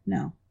 Water.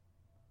 No.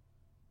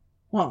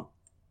 Well,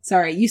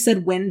 sorry, you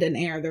said wind and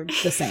air. They're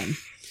the same.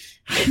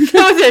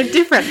 No, they're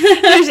different.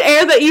 There's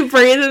air that you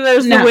breathe and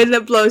there's the wind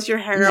that blows your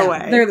hair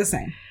away. They're the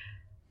same.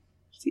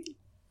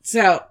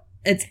 So,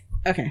 it's,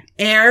 okay.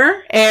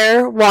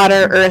 Air,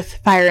 water, earth,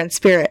 fire, and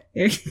spirit.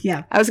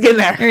 Yeah. I was getting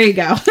there. There you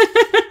go.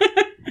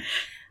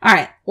 All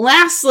right.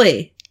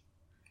 Lastly,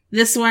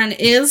 this one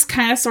is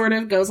kind of sort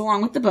of goes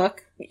along with the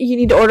book. You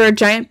need to order a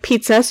giant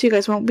pizza so you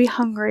guys won't be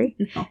hungry.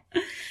 No.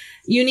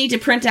 You need to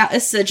print out a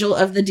sigil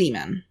of the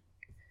demon.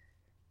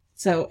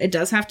 So it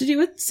does have to do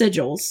with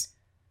sigils,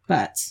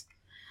 but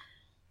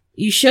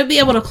you should be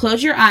able to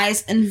close your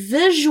eyes and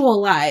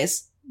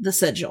visualize the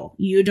sigil.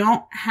 You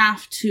don't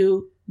have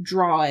to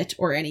draw it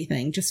or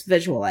anything. Just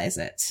visualize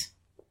it.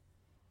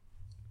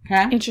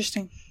 Okay?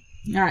 Interesting.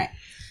 All right.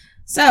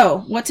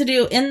 So what to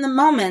do in the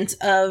moment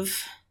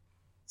of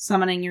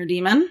summoning your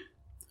demon?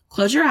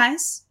 Close your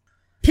eyes.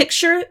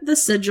 Picture the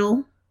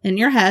sigil in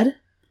your head.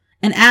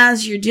 And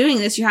as you're doing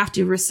this, you have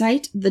to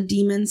recite the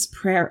demon's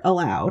prayer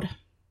aloud.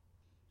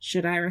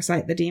 Should I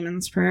recite the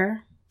demon's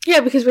prayer?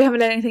 Yeah, because we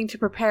haven't done anything to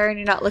prepare and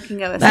you're not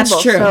looking at a That's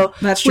symbol. true. So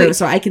That's true.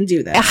 So I can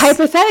do this.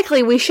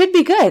 Hypothetically, we should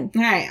be good.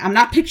 All right. I'm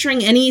not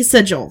picturing any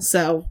sigil,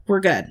 so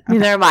we're good. Okay.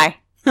 Neither am I.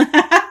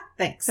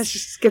 Thanks. Let's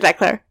just get that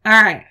clear.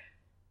 All right.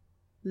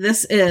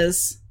 This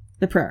is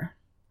the prayer.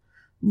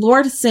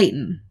 Lord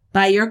Satan,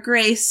 by your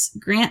grace,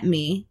 grant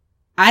me,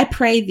 I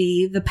pray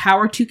thee, the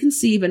power to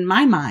conceive in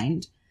my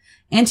mind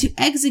and to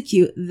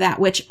execute that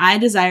which I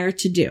desire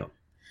to do,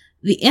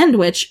 the end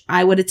which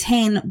I would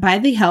attain by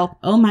the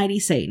help, Almighty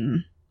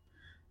Satan.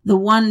 The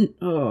one,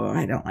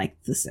 I don't like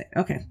to say,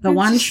 okay. The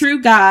one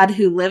true God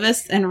who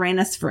liveth and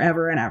reigneth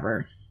forever and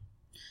ever.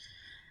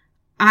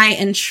 I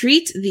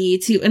entreat thee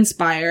to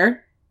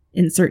inspire,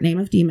 insert name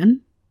of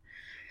demon,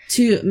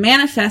 to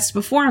manifest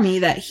before me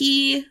that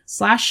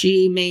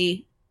he/she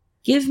may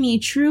give me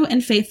true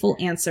and faithful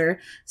answer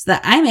so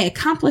that I may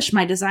accomplish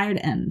my desired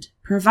end,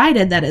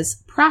 provided that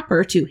is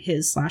proper to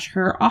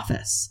his/her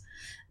office.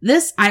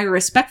 This I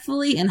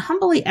respectfully and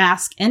humbly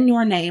ask in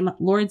your name,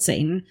 Lord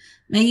Satan.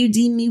 May you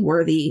deem me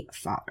worthy,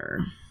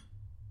 Father.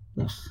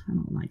 Ugh, I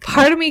don't like that.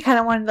 Part of me kind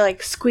of wanted to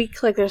like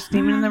squeak like there's a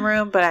demon in the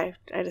room, but I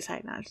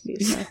decided not to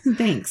do so.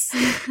 Thanks.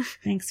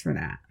 Thanks for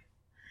that.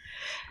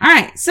 All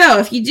right, so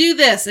if you do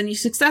this and you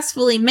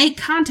successfully make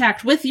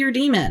contact with your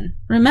demon,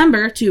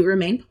 remember to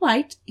remain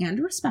polite and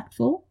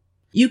respectful.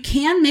 You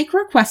can make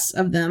requests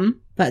of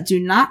them, but do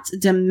not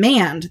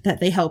demand that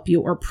they help you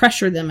or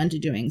pressure them into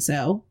doing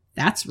so.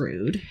 That's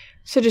rude.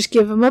 So just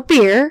give them a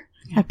beer,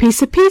 a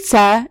piece of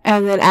pizza,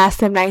 and then ask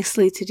them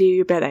nicely to do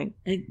your bidding.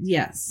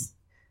 Yes.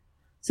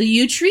 So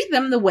you treat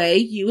them the way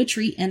you would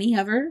treat any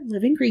other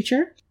living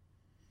creature.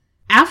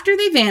 After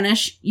they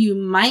vanish, you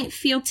might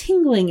feel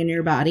tingling in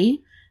your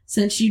body,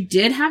 since you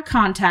did have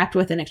contact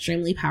with an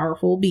extremely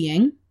powerful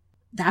being.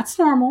 That's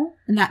normal,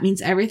 and that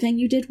means everything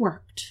you did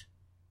worked.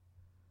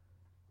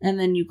 And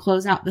then you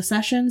close out the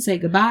session, say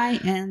goodbye,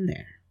 and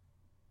there.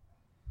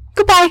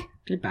 Goodbye.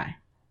 Goodbye.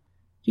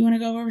 Do you want to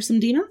go over some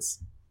demons?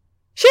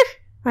 Sure.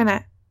 Why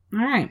not? All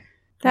right.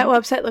 That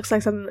website looks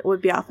like something that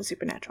would be off of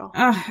Supernatural.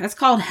 It's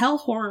called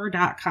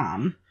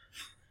hellhorror.com.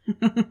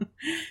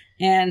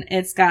 And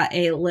it's got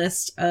a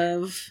list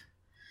of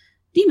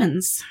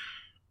demons.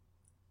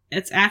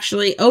 It's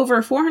actually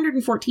over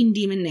 414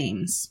 demon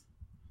names.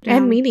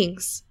 And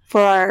meanings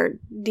for our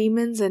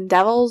demons and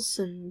devils,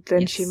 and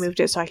then Yes. she moved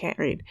it so I can't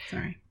read.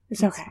 Sorry.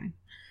 It's That's okay. fine.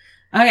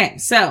 Okay,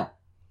 so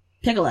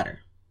pick a letter.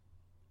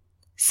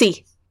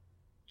 C.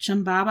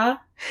 Shambhava.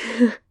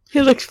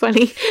 It looks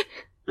funny.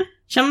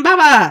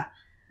 Shambhava!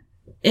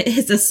 It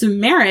is a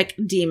Sumeric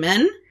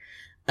demon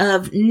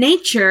of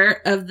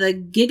nature of the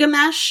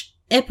Gilgamesh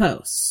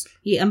epos.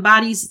 He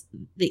embodies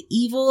the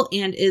evil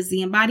and is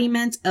the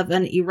embodiment of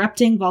an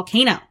erupting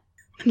volcano.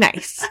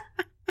 Nice.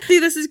 See,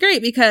 this is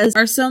great because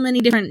there are so many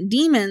different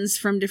demons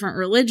from different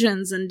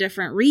religions and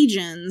different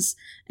regions,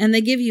 and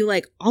they give you,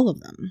 like, all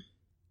of them.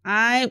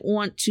 I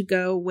want to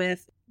go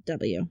with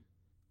W.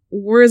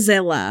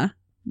 Wurzela.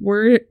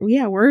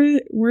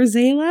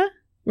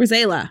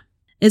 Wurzela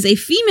is a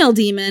female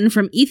demon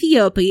from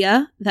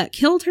Ethiopia that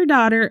killed her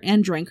daughter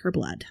and drank her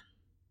blood.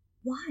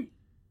 Why?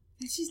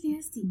 That's just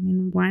nasty. I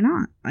mean, why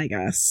not? I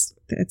guess.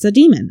 It's a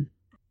demon.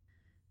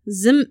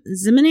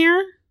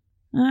 Ziminer?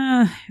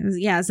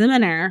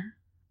 Ziminer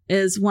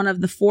is one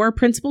of the 4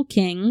 principal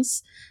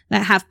kings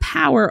that have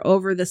power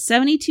over the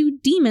 72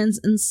 demons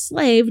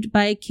enslaved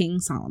by King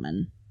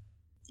Solomon.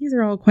 These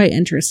are all quite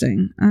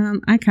interesting.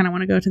 I kind of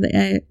want to go to the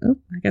A. Oh,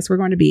 I guess we're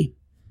going to B.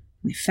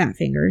 My fat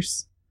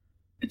fingers.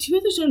 Too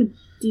bad there's not a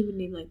demon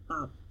named like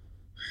Bob.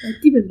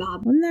 Like Demon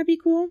Bob. Wouldn't that be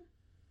cool?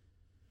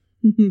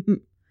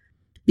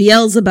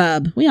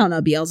 Beelzebub. We all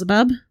know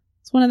Beelzebub.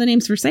 It's one of the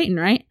names for Satan,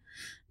 right?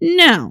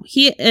 No,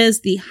 he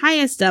is the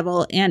highest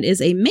devil and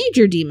is a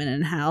major demon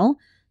in hell.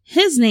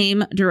 His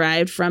name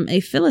derived from a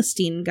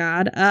Philistine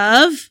god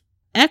of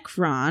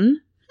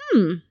Ekron.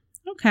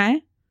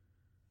 Okay.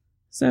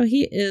 So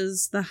he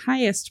is the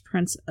highest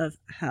prince of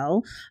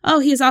hell. Oh,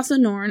 he is also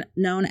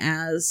known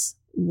as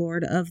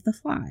Lord of the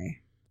Fly.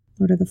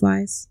 Lord of the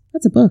Flies?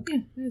 That's a book. Yeah,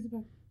 that is a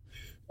book.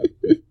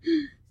 It's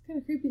kind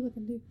of creepy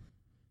looking, dude.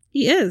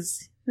 He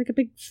is. Like a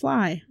big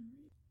fly.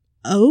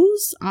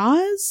 Oz,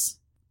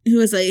 who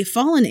is a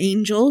fallen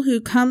angel who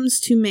comes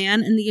to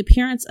man in the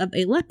appearance of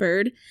a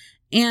leopard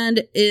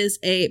and is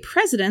a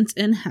president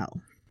in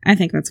hell. I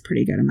think that's a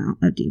pretty good amount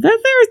of demons.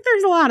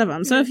 There's a lot of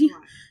them. So if you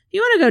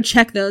want to go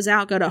check those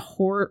out, go to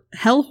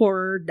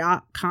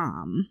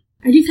hellhorror.com.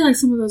 I do feel like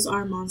some of those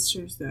are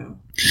monsters, though.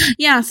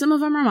 Yeah, some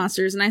of them are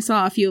monsters, and I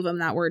saw a few of them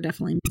that were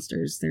definitely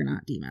monsters. They're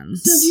not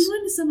demons. So if you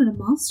wanted to summon a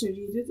monster, do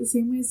you do it the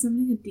same way as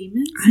summoning a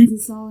demon? I- Since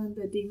it's all in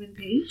the demon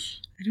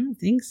page? I don't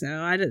think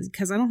so.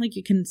 Because I don't think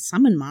you can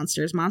summon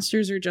monsters.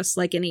 Monsters are just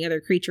like any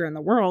other creature in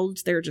the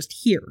world. They're just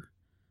here.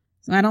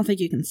 So I don't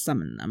think you can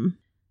summon them.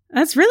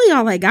 That's really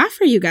all I got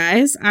for you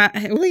guys.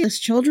 Really, this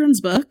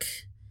children's book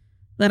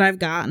that I've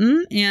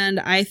gotten, and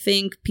I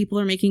think people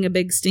are making a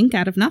big stink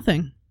out of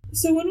nothing.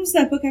 So when was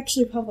that book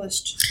actually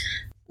published?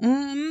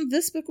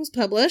 This book was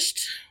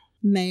published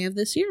May of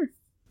this year.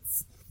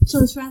 So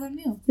it's rather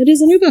new. It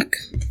is a new book.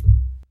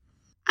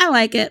 I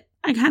like it.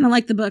 I kind of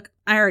like the book.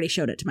 I already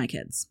showed it to my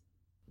kids.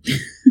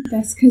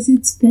 That's because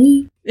it's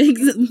fake.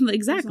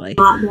 Exactly.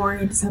 A lot more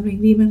into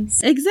summoning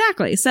demons.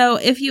 Exactly. So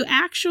if you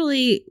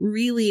actually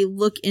really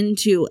look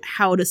into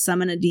how to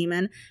summon a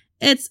demon,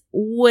 it's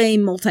way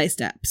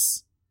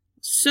multi-steps.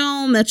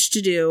 So much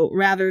to do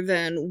rather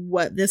than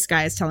what this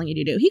guy is telling you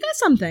to do. He got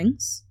some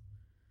things.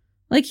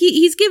 Like,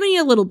 he's giving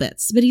you little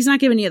bits, but he's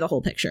not giving you the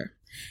whole picture.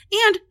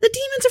 And the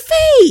demons are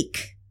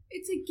fake!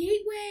 It's a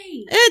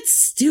gateway. It's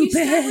stupid.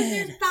 You start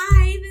with at 5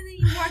 and then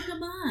you work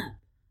them up.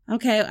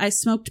 Okay, I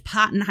smoked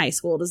pot in high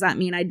school. Does that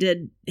mean I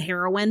did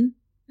heroin?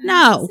 Not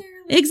No.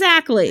 necessarily. I'm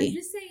Exactly.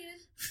 just saying.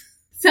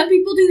 Some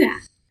people do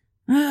that.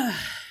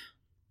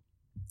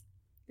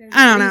 There's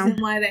I don't a know.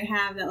 reason why they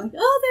have that, like,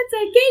 oh, that's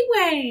a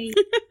gateway.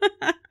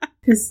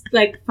 Because,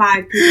 like,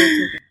 5 people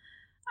took it.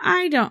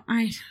 I don't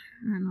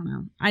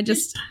know. I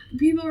just...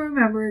 People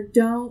remember,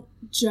 don't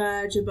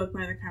judge a book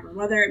by the cover.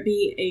 Whether it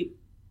be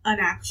a an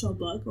actual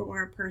book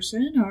or a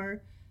person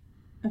or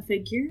a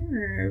figure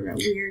or a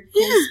weird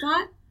cool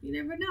spot. You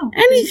never know.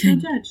 Anything.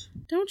 Don't judge.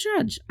 Don't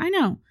judge. I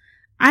know.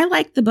 I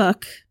like the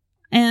book,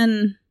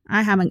 and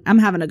I'm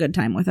having a good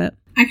time with it.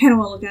 I kind of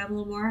want to look at them a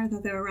little more. I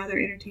thought they were rather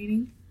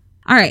entertaining.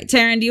 All right,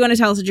 Taryn, do you want to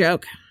tell us a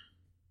joke?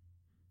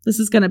 This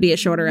is going to be a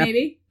shorter episode.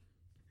 Maybe.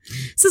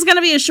 This is going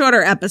to be a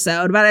shorter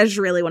episode, but I just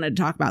really wanted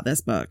to talk about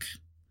this book.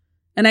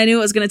 And I knew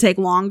it was going to take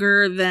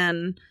longer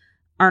than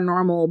our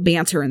normal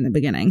banter in the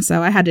beginning,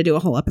 so I had to do a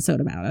whole episode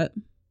about it.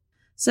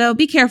 So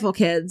be careful,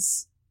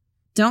 kids.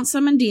 Don't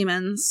summon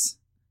demons.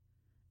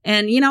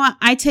 And you know what?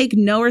 I take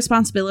no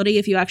responsibility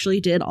if you actually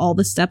did all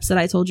the steps that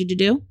I told you to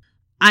do.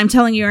 I'm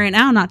telling you right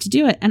now not to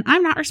do it. And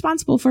I'm not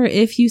responsible for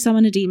if you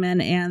summon a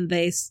demon and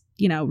they,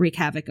 wreak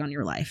havoc on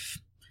your life.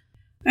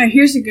 All right,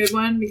 here's a good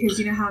one, because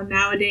you know how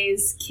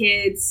nowadays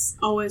kids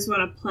always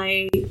want to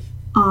play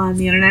on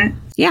the internet?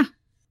 Yeah.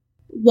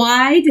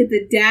 Why did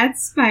the dad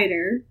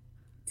spider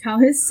tell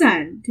his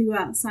son to go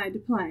outside to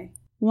play?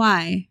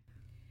 Why?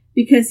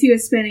 Because he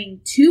was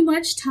spending too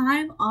much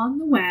time on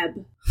the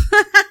web.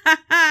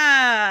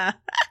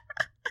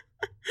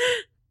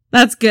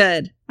 That's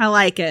good. I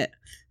like it.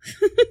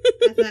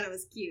 I thought it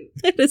was cute.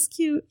 It is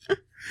cute.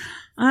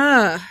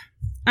 All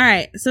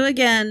right. So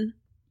again,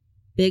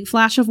 big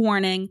flash of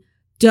warning.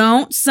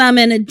 Don't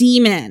summon a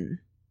demon.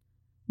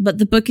 But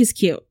the book is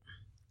cute.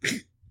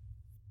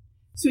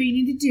 So what you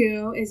need to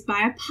do is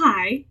buy a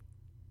pie,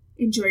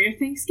 enjoy your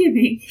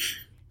Thanksgiving,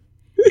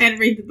 and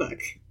read the book.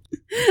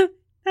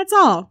 That's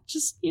all.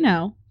 Just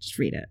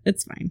read it.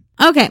 It's fine.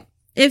 Okay.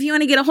 If you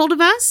want to get a hold of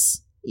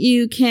us,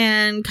 you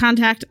can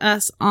contact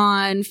us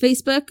on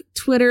Facebook,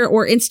 Twitter,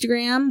 or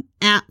Instagram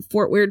at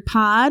Fort Weird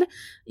Pod.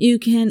 You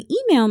can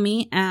email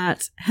me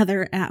at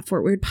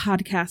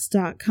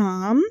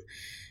heather@fortweirdpodcast.com.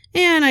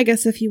 And I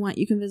guess if you want,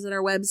 you can visit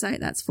our website.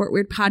 That's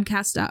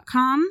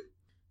fortweirdpodcast.com.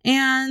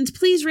 And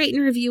please rate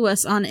and review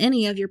us on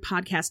any of your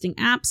podcasting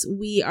apps.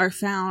 We are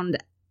found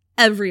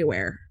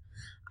everywhere.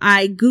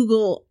 I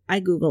Google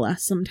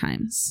us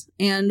sometimes,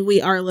 and we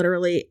are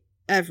literally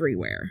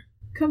everywhere.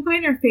 Come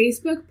find our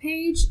Facebook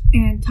page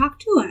and talk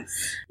to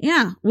us.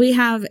 Yeah, we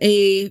have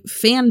a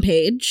fan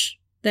page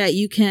that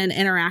you can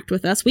interact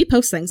with us. We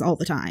post things all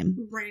the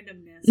time.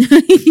 Randomness.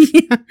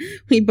 Yeah,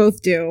 we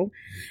both do.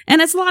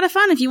 And it's a lot of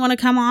fun if you want to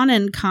come on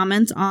and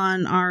comment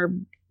on our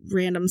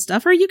random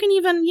stuff, or you can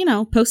even,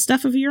 post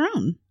stuff of your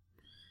own.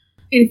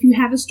 And if you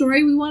have a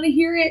story, we want to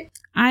hear it.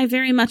 I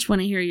very much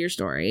want to hear your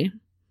story.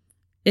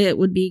 It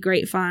would be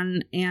great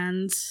fun,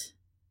 and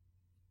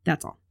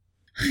that's all.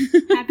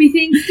 Happy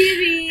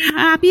Thanksgiving!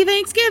 Happy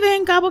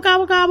Thanksgiving! Gobble,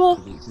 gobble,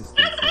 gobble!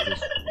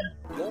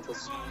 You're the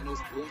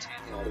finest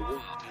potato the world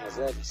has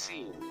ever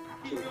seen.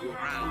 Keep your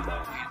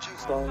grandma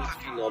start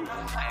fucking on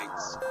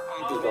eggs.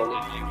 You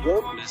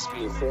won't miss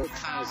me for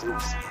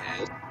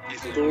 1,000%.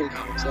 If you don't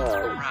come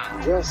down,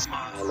 just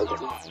smile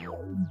at me.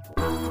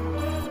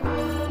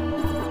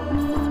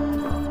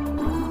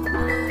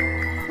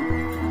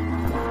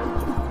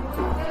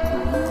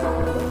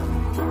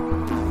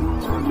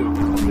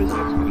 This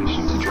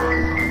expedition to try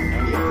and find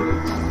any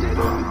evidence dead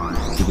on.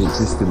 The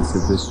existence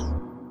of this